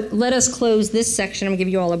 So let us close this section. I'm going to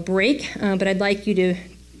give you all a break, but I'd like you to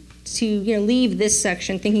leave this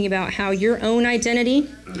section thinking about how your own identity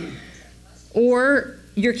or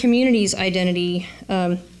your community's identity,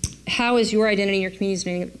 how is your identity, your community's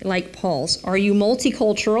identity like Paul's? Are you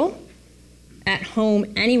multicultural, at home,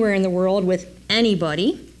 anywhere in the world with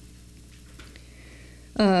anybody?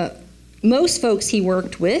 Most folks he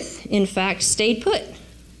worked with, in fact, stayed put.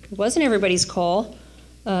 It wasn't everybody's call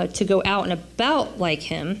to go out and about like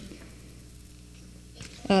him.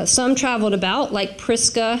 Some traveled about, like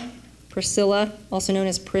Priscilla, also known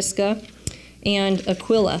as Prisca, and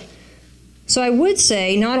Aquila. So I would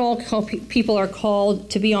say not all people are called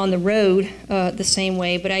to be on the road the same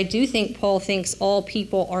way, but I do think Paul thinks all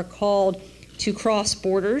people are called to cross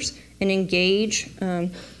borders and engage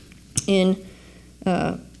in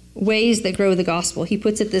ways that grow the gospel. He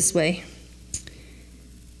puts it this way.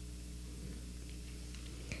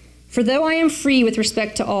 For though I am free with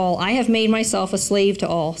respect to all, I have made myself a slave to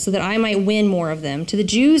all, so that I might win more of them. To the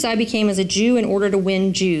Jews I became as a Jew in order to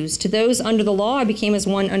win Jews. To those under the law I became as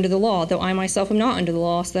one under the law, though I myself am not under the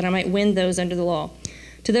law, so that I might win those under the law.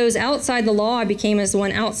 To those outside the law I became as the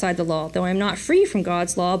one outside the law, though I am not free from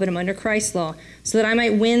God's law, but am under Christ's law, so that I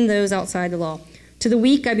might win those outside the law. To the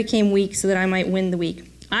weak I became weak, so that I might win the weak.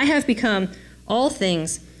 I have become all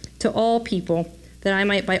things to all people, that I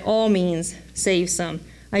might by all means save some.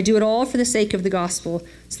 I do it all for the sake of the gospel,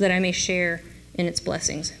 so that I may share in its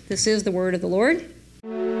blessings. This is the word of the Lord.